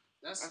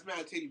 That's not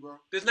a titty, bro.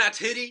 This not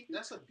titty.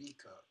 That's a B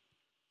cup.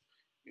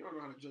 You don't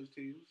know how to judge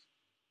titties.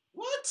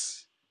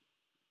 What?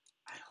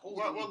 I hope.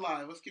 What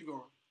lie? Let's keep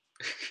going.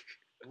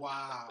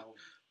 Wow.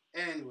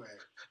 Anyway,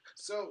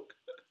 so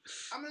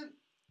I mean,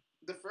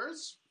 the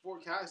first four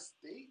casts,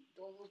 they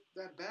don't look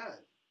that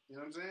bad. You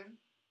know what I'm saying?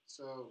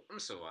 So I'm gonna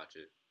still watch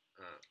it.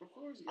 Of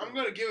course, I'm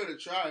gonna give it a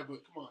try,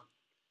 but come on.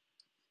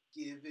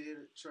 Give it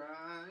a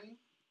try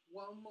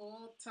one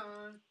more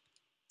time.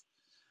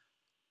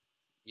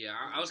 Yeah,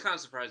 I was kind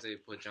of surprised they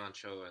put John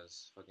Cho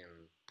as fucking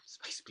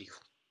Spice Beagle.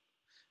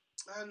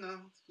 I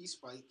know he's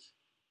Spike.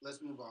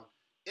 Let's move on.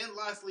 And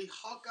lastly,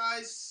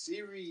 Hawkeye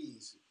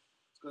series.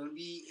 It's gonna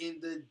be in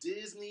the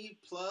Disney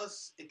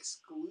Plus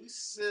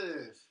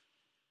exclusive.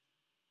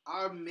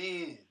 Our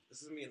man.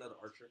 This is me another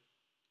Archer.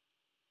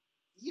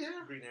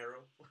 Yeah. Green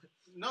Arrow.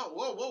 No.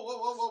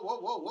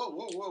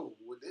 Whoa.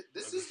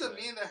 This I'm is the just saying.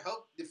 man that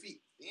helped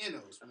defeat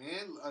Thanos,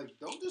 man. Like,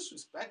 don't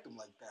disrespect him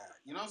like that.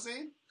 You know what I'm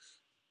saying?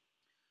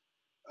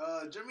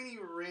 Jeremy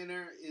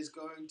Renner is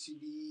going to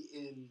be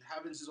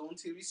having his own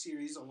TV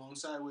series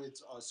alongside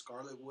with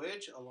Scarlet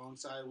Witch,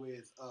 alongside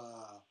with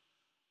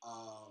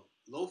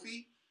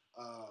Loki.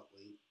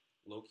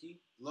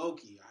 Loki.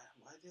 Loki.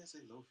 Why did I say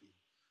Loki?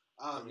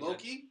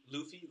 Loki.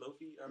 Luffy.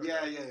 I don't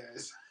Yeah.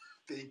 know.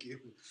 Thank you.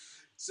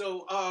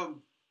 So,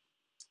 I'm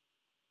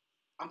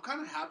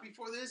kind of happy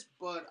for this,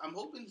 but I'm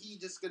hoping he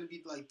just gonna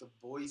be like the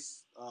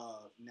voice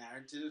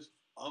narrative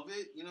of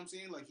it. You know what I'm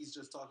saying? Like he's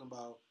just talking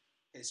about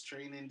his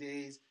training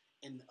days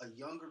and a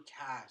younger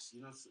cast.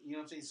 You know what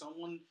I'm saying?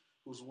 Someone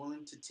who's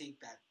willing to take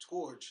that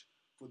torch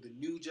for the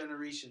new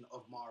generation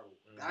of Marvel.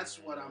 That's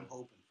what I'm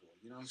hoping for.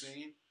 You know what I'm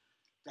saying?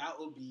 That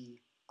would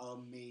be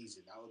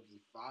amazing. That would be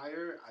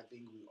fire. I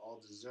think we all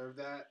deserve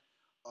that.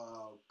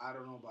 I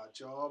don't know about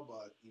y'all,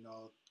 but you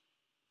know,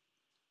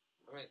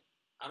 I mean,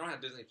 I don't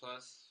have Disney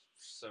Plus,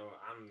 so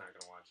I'm not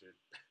gonna watch it.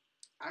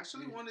 I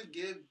actually want to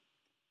give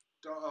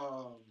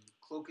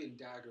Cloak and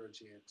Dagger a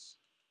chance.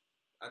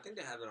 I think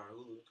they have it on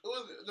Hulu. It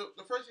was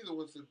the first season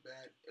wasn't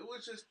bad. It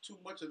was just too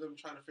much of them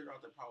trying to figure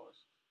out their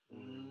powers.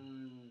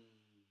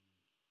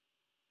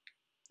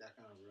 That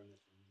kind of ruined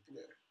it for me.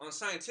 Yeah. On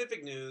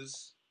scientific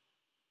news,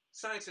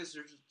 scientists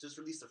just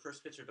released the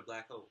first picture of the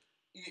black hole.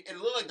 It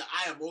looked like the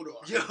Eye of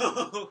Modor. Yo,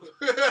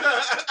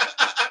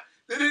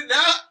 Did it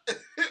not?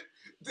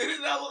 Did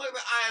it not look like the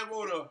Eye of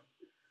Modor?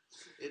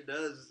 it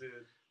does, dude.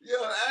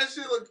 Yo, that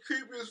shit look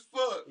creepy as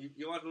fuck.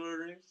 You watch Lord of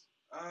the Rings?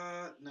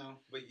 No.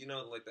 But you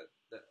know, like that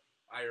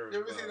iron. You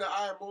ever seen the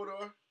Eye of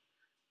Modor?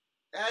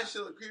 That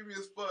shit look creepy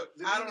as fuck.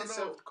 I don't know.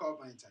 Itself caught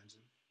my attention.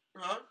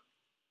 Huh?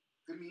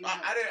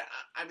 I didn't.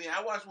 I mean,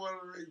 I watched Lord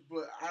of the Rings,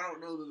 but I don't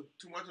know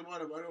too much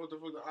about it. But I know what the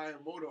fuck the Eye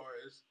of Modor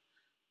is.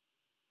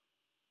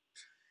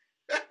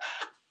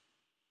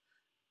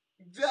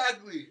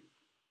 Exactly.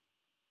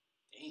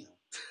 Damn.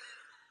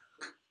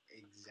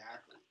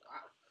 Exactly.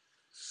 Wow.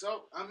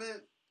 So, I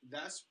mean,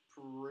 that's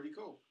pretty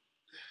cool.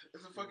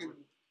 It's a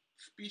fucking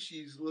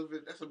species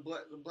living. The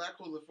black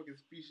hole's a fucking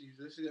species.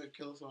 That shit gonna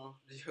kill us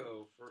all.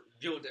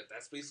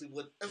 That's basically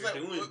what It's you're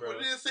like, doing, bro. What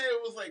did it say?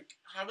 It was like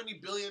how many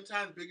billion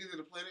times bigger than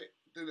the planet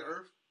than the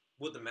Earth?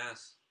 With the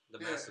mass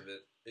of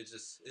it,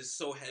 it's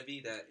so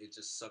heavy that it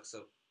just sucks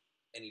up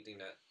anything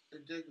that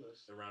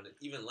ridiculous around it.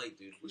 Even light,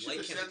 dude. We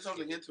should send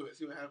something into it.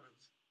 See what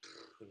happens.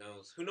 Who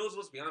knows? Who knows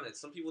what's beyond it?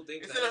 Some people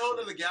think it's in a whole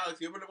other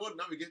galaxy. We'll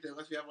never get there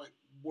unless we have like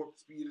warp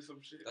speed or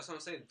some shit. That's what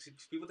I'm saying.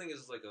 People think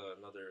it's like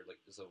another, like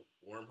it's a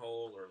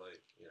wormhole or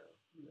like you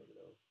never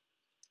know.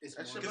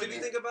 Because if you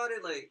think about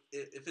it, like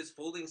if it's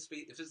folding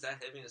space, if it's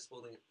that heavy and it's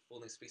folding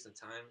space and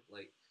time,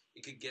 like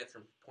it could get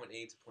from point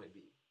A to point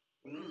B.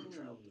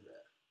 Travel through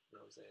that. You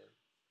know what I'm saying?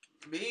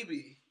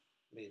 Maybe,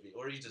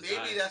 or you just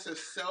maybe that's a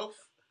self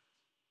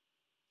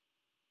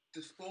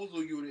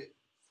disposal unit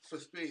for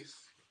space.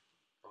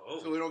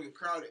 Oh. So we don't get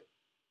crowded.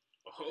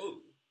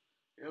 Oh.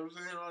 You know what I'm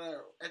saying? All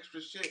that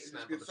extra shit just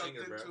gets sucked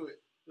into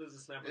it. This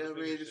is snap. Yeah, I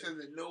mean, it just sends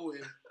it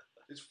nowhere.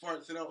 Just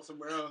farts it out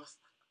somewhere else.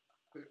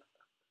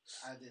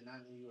 I did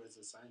not know you were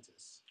a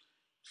scientist.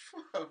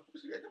 I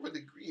got a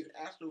degree in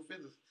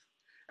astrophysics.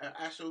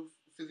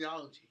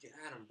 Astrophysiology. Get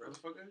at him, bro.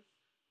 Motherfucker.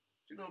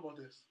 What you know about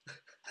this?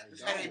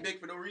 This head ain't big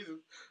for no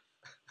reason.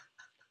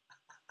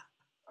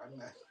 I'm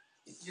not.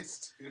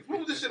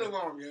 Move this shit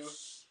along, yo.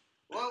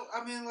 Well,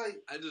 I mean,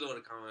 like... I just want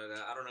to comment on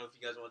that. I don't know if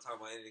you guys want to talk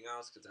about anything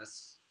else, because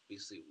that's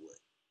basically what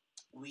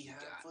we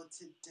have for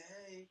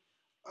today.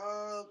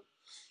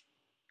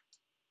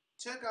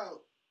 Check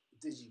out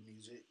Digi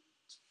Music.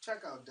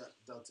 Check out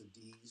Delta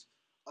D's.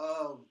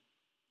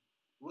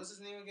 What's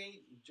his name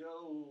again?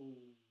 Joe.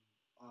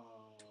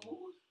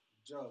 Who?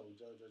 Joe.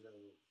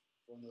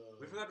 From the...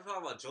 We forgot to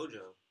talk about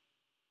JoJo.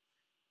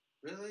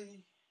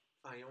 Really?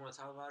 Oh, you don't want to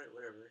talk about it?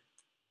 Whatever.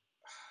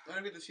 I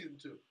don't get to season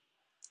 2.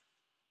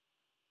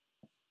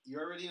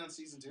 You're already on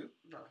season 2?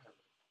 No, I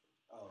haven't.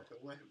 Oh. I can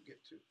let him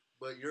get to.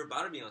 But you're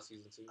about to be on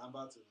season 2. I'm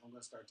gonna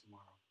start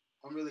tomorrow.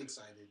 I'm really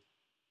excited.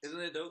 Isn't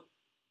it dope?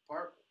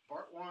 Part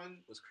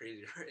 1 was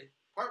crazy, right?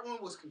 Part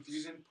 1 was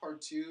confusing.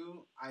 Part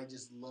 2, I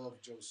just love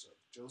Joseph.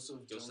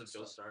 Joseph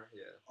Joestar,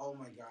 yeah. Oh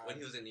my god. When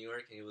he was in New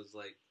York and he was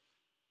like,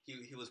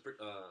 he was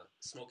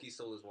Smokey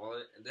stole his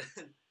wallet and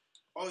then.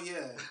 Oh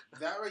yeah,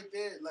 that right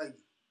there, like.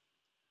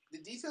 The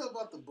detail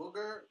about the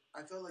booger,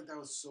 I felt like that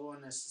was so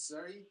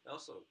unnecessary. That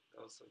was so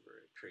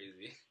very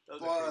crazy.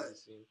 That was a crazy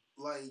scene.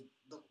 Like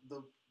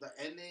the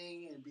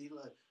ending and being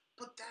like,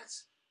 but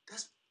that's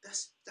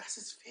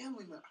his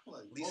family, man. I'm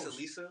like,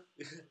 Lisa.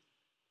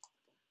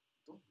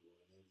 Don't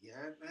ruin it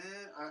yet,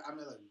 man. I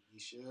mean, like you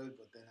should,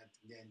 but then at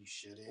the end you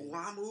shouldn't.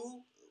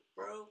 Wamu,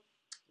 bro.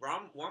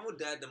 Ron would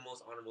die the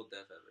most honorable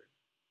death ever.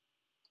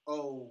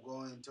 Oh,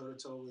 going toe to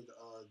toe with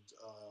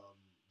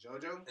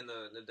JoJo In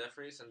the death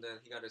race, and then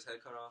he got his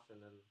head cut off,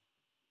 and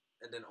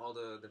then all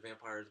the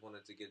vampires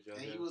wanted to get JoJo.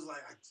 and he was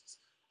like,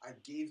 I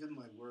gave him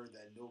my word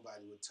that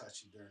nobody would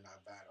touch you during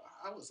that battle.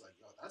 I was like,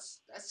 yo,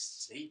 that's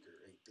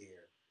sacred right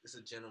there. It's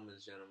a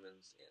gentleman's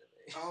anime.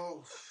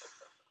 Oh.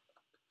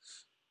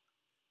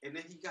 And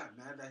then he got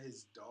mad that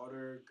his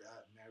daughter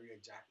got married a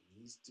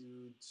Japanese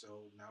dude.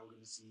 So now we're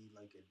gonna see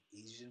like an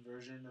Asian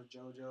version of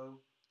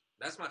JoJo.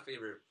 That's my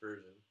favorite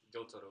version,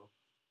 Jotaro.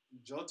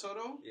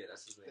 Jotaro? Yeah,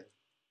 that's his name.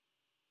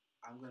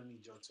 I'm gonna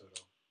meet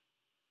Jotaro.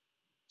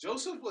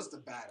 Joseph was the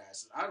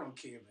badass. I don't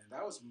care, man.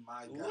 That was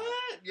my guy.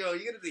 What? Yo,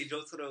 you gotta think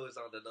Jotaro is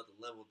on another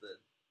level then.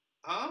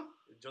 Huh?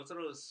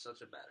 Jotaro is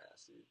such a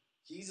badass, dude.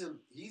 He's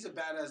a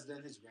badass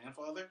than his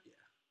grandfather?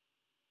 Yeah.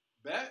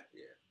 Bet?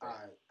 Yeah.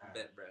 Alright.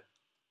 Bet, bruh.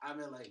 I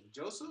mean, like,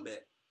 Joseph?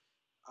 Bet.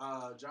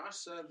 Josh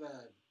said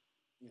that,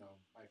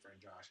 my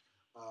friend Josh,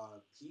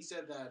 he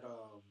said that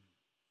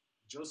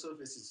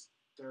Joseph is his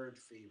third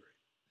favorite.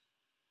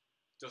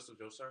 Joseph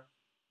Joestar?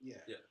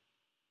 Yeah. Yeah.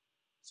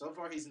 So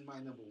far, he's my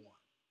number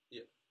one.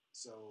 Yeah.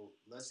 So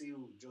let's see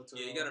who Jotaro.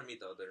 Yeah, you gotta meet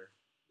the other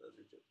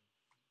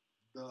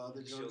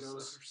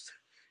JoJos.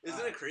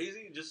 Isn't it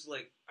crazy? Just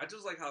like I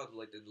just like how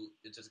like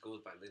it just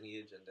goes by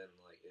lineage, and then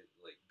like it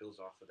like builds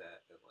off of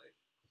that, and like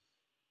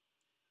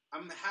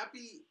I'm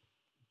happy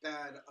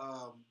that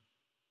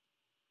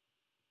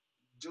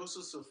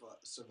Joseph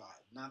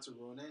survived. Not to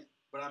ruin it,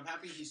 but I'm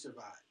happy he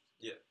survived.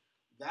 Yeah.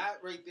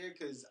 That right there,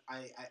 because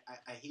I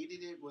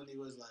hated it when it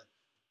was like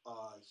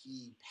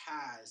he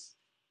passed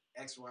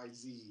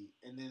XYZ,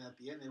 and then at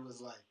the end it was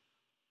like,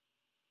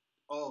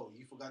 oh,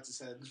 you forgot to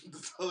send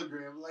the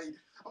telegram. Like,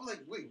 I'm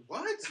like, wait,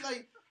 what?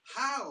 Like,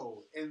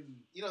 how?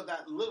 And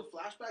that little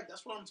flashback.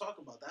 That's what I'm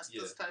talking about. That's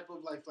this type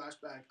of like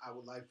flashback I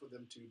would like for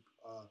them to.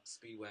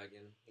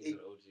 Speedwagon. He's an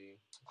OG.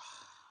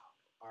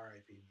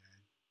 R.I.P.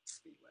 Man.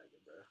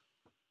 Speedwagon, bro.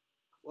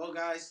 Well,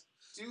 guys,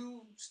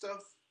 do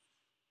stuff.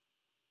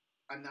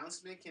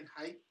 Announcement can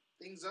hype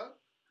things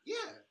up.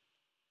 Yeah.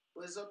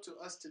 But it's up to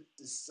us to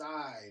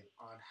decide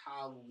on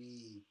how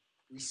we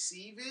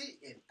receive it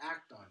and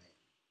act on it.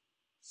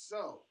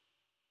 So,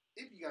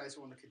 if you guys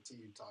want to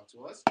continue to talk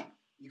to us,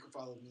 you can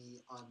follow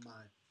me on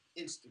my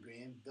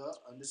Instagram,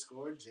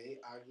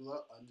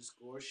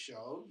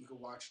 _J_Aguila_show. You can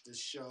watch the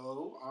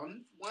show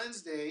on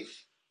Wednesday.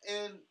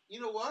 And you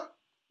know what?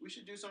 We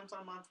should do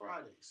sometime on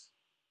Fridays.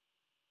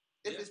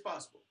 If it's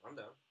possible. I'm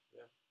down.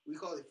 Yeah. We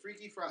call it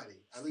Freaky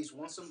Friday, at least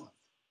once a month.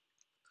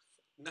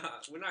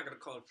 Nah, we're not going to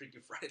call it Freaky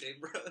Friday,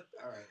 bro.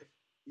 All right.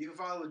 You can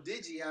follow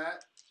Digi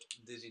at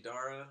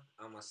Digidara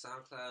on my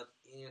SoundCloud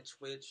and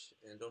Twitch.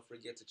 And don't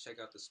forget to check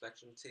out the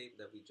Spectrum tape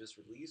that we just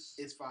released.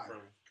 It's fire.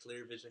 From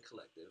Clear Vision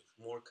Collective.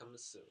 More coming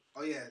soon.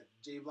 Oh, yeah.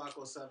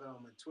 JBlock07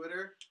 on my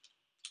Twitter.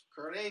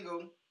 Kurt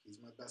Angle. He's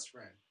my best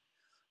friend.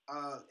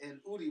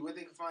 And Udi, where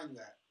they can find you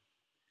at?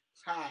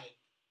 Hi.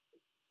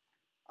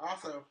 I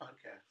also have a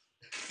podcast.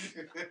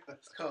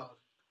 It's called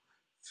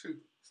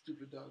Two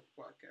Stupid Dogs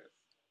Podcast.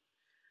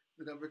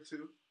 The number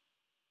 2.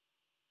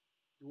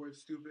 The word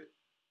stupid.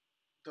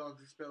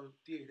 Dogs is spelled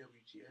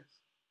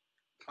DAWGS.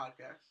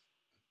 Podcast.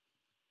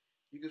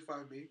 You can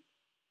find me,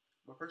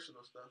 my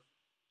personal stuff,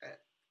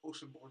 at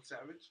Oceanborn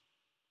Savage.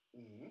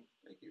 Mm-hmm.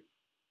 Thank you.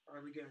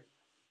 I'm the gang.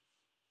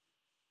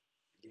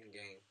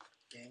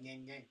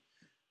 Gang.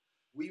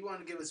 We want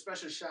to give a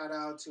special shout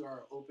out to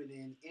our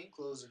opening and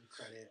closing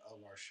credit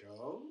of our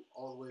show,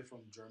 all the way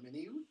from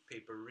Germany.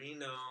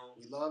 Paperino.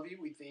 We love you.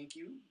 We thank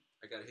you.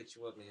 I gotta hit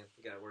you up, man.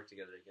 We gotta work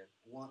together again.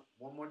 One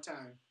more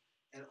time.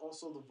 And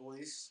also the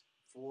voice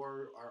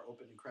for our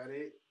opening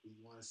credit. We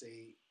want to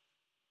say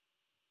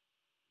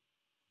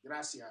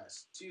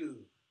gracias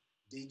to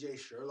DJ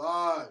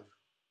Sherlock.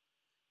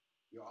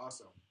 You're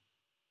awesome.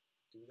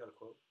 Do we got a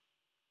quote?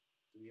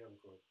 Do we have a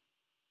quote?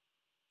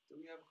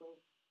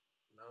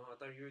 No, I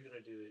thought you were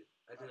gonna do it.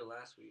 I did it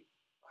last week.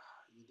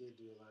 You did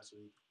do it last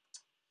week.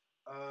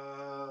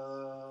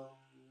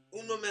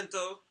 Un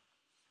momento.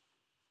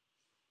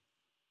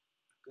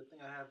 Good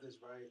thing I have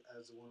this right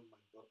as one of my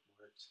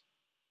bookmarks.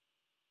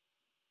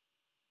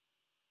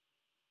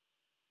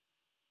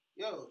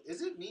 Yo,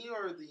 is it me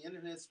or the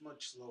internet's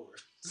much slower?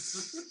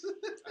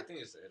 I think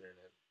it's the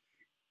internet.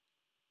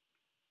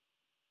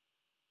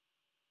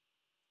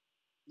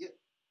 Yep.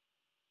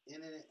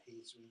 Internet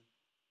hates me.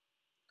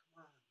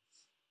 Come on.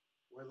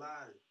 We're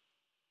live.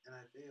 And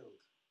I failed.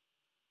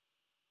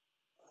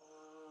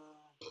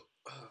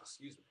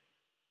 Excuse me.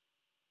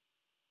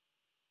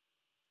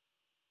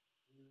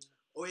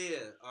 Oh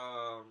yeah,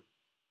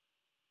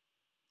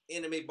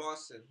 Anime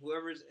Boston.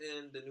 Whoever's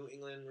in the New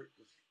England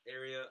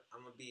area,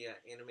 I'm gonna be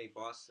at Anime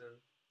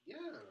Boston.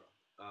 Yeah.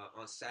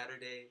 On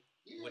Saturday,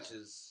 Yeah. which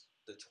is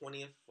the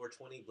 20th,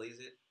 420. Blaze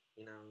it.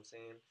 You know what I'm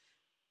saying?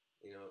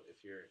 You know,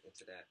 if you're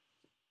into that,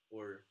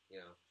 or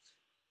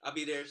I'll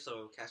be there.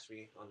 So catch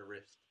me on the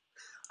Rift.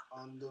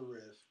 On the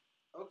Rift.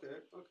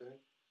 Okay.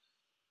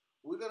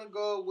 We're gonna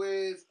go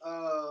with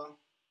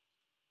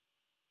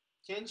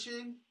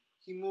Kenshin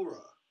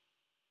Himura.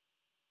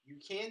 You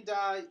can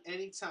die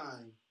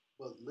anytime,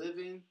 but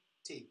living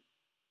take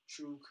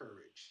true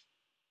courage.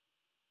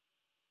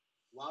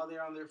 While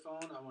they're on their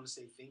phone, I want to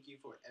say thank you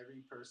for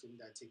every person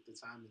that take the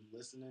time and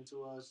listening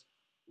to us.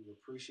 We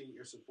appreciate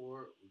your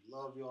support. We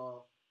love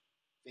y'all.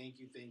 Thank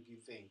you, thank you,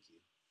 thank you.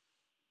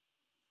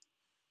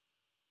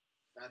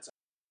 That's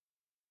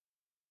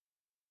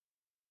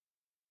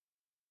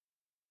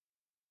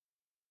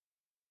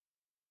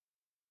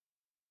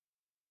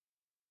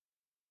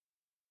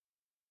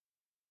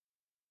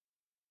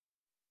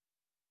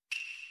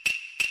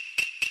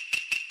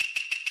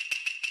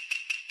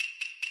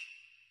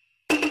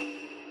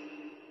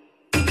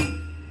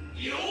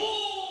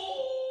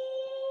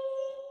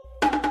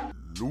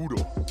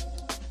Ludo.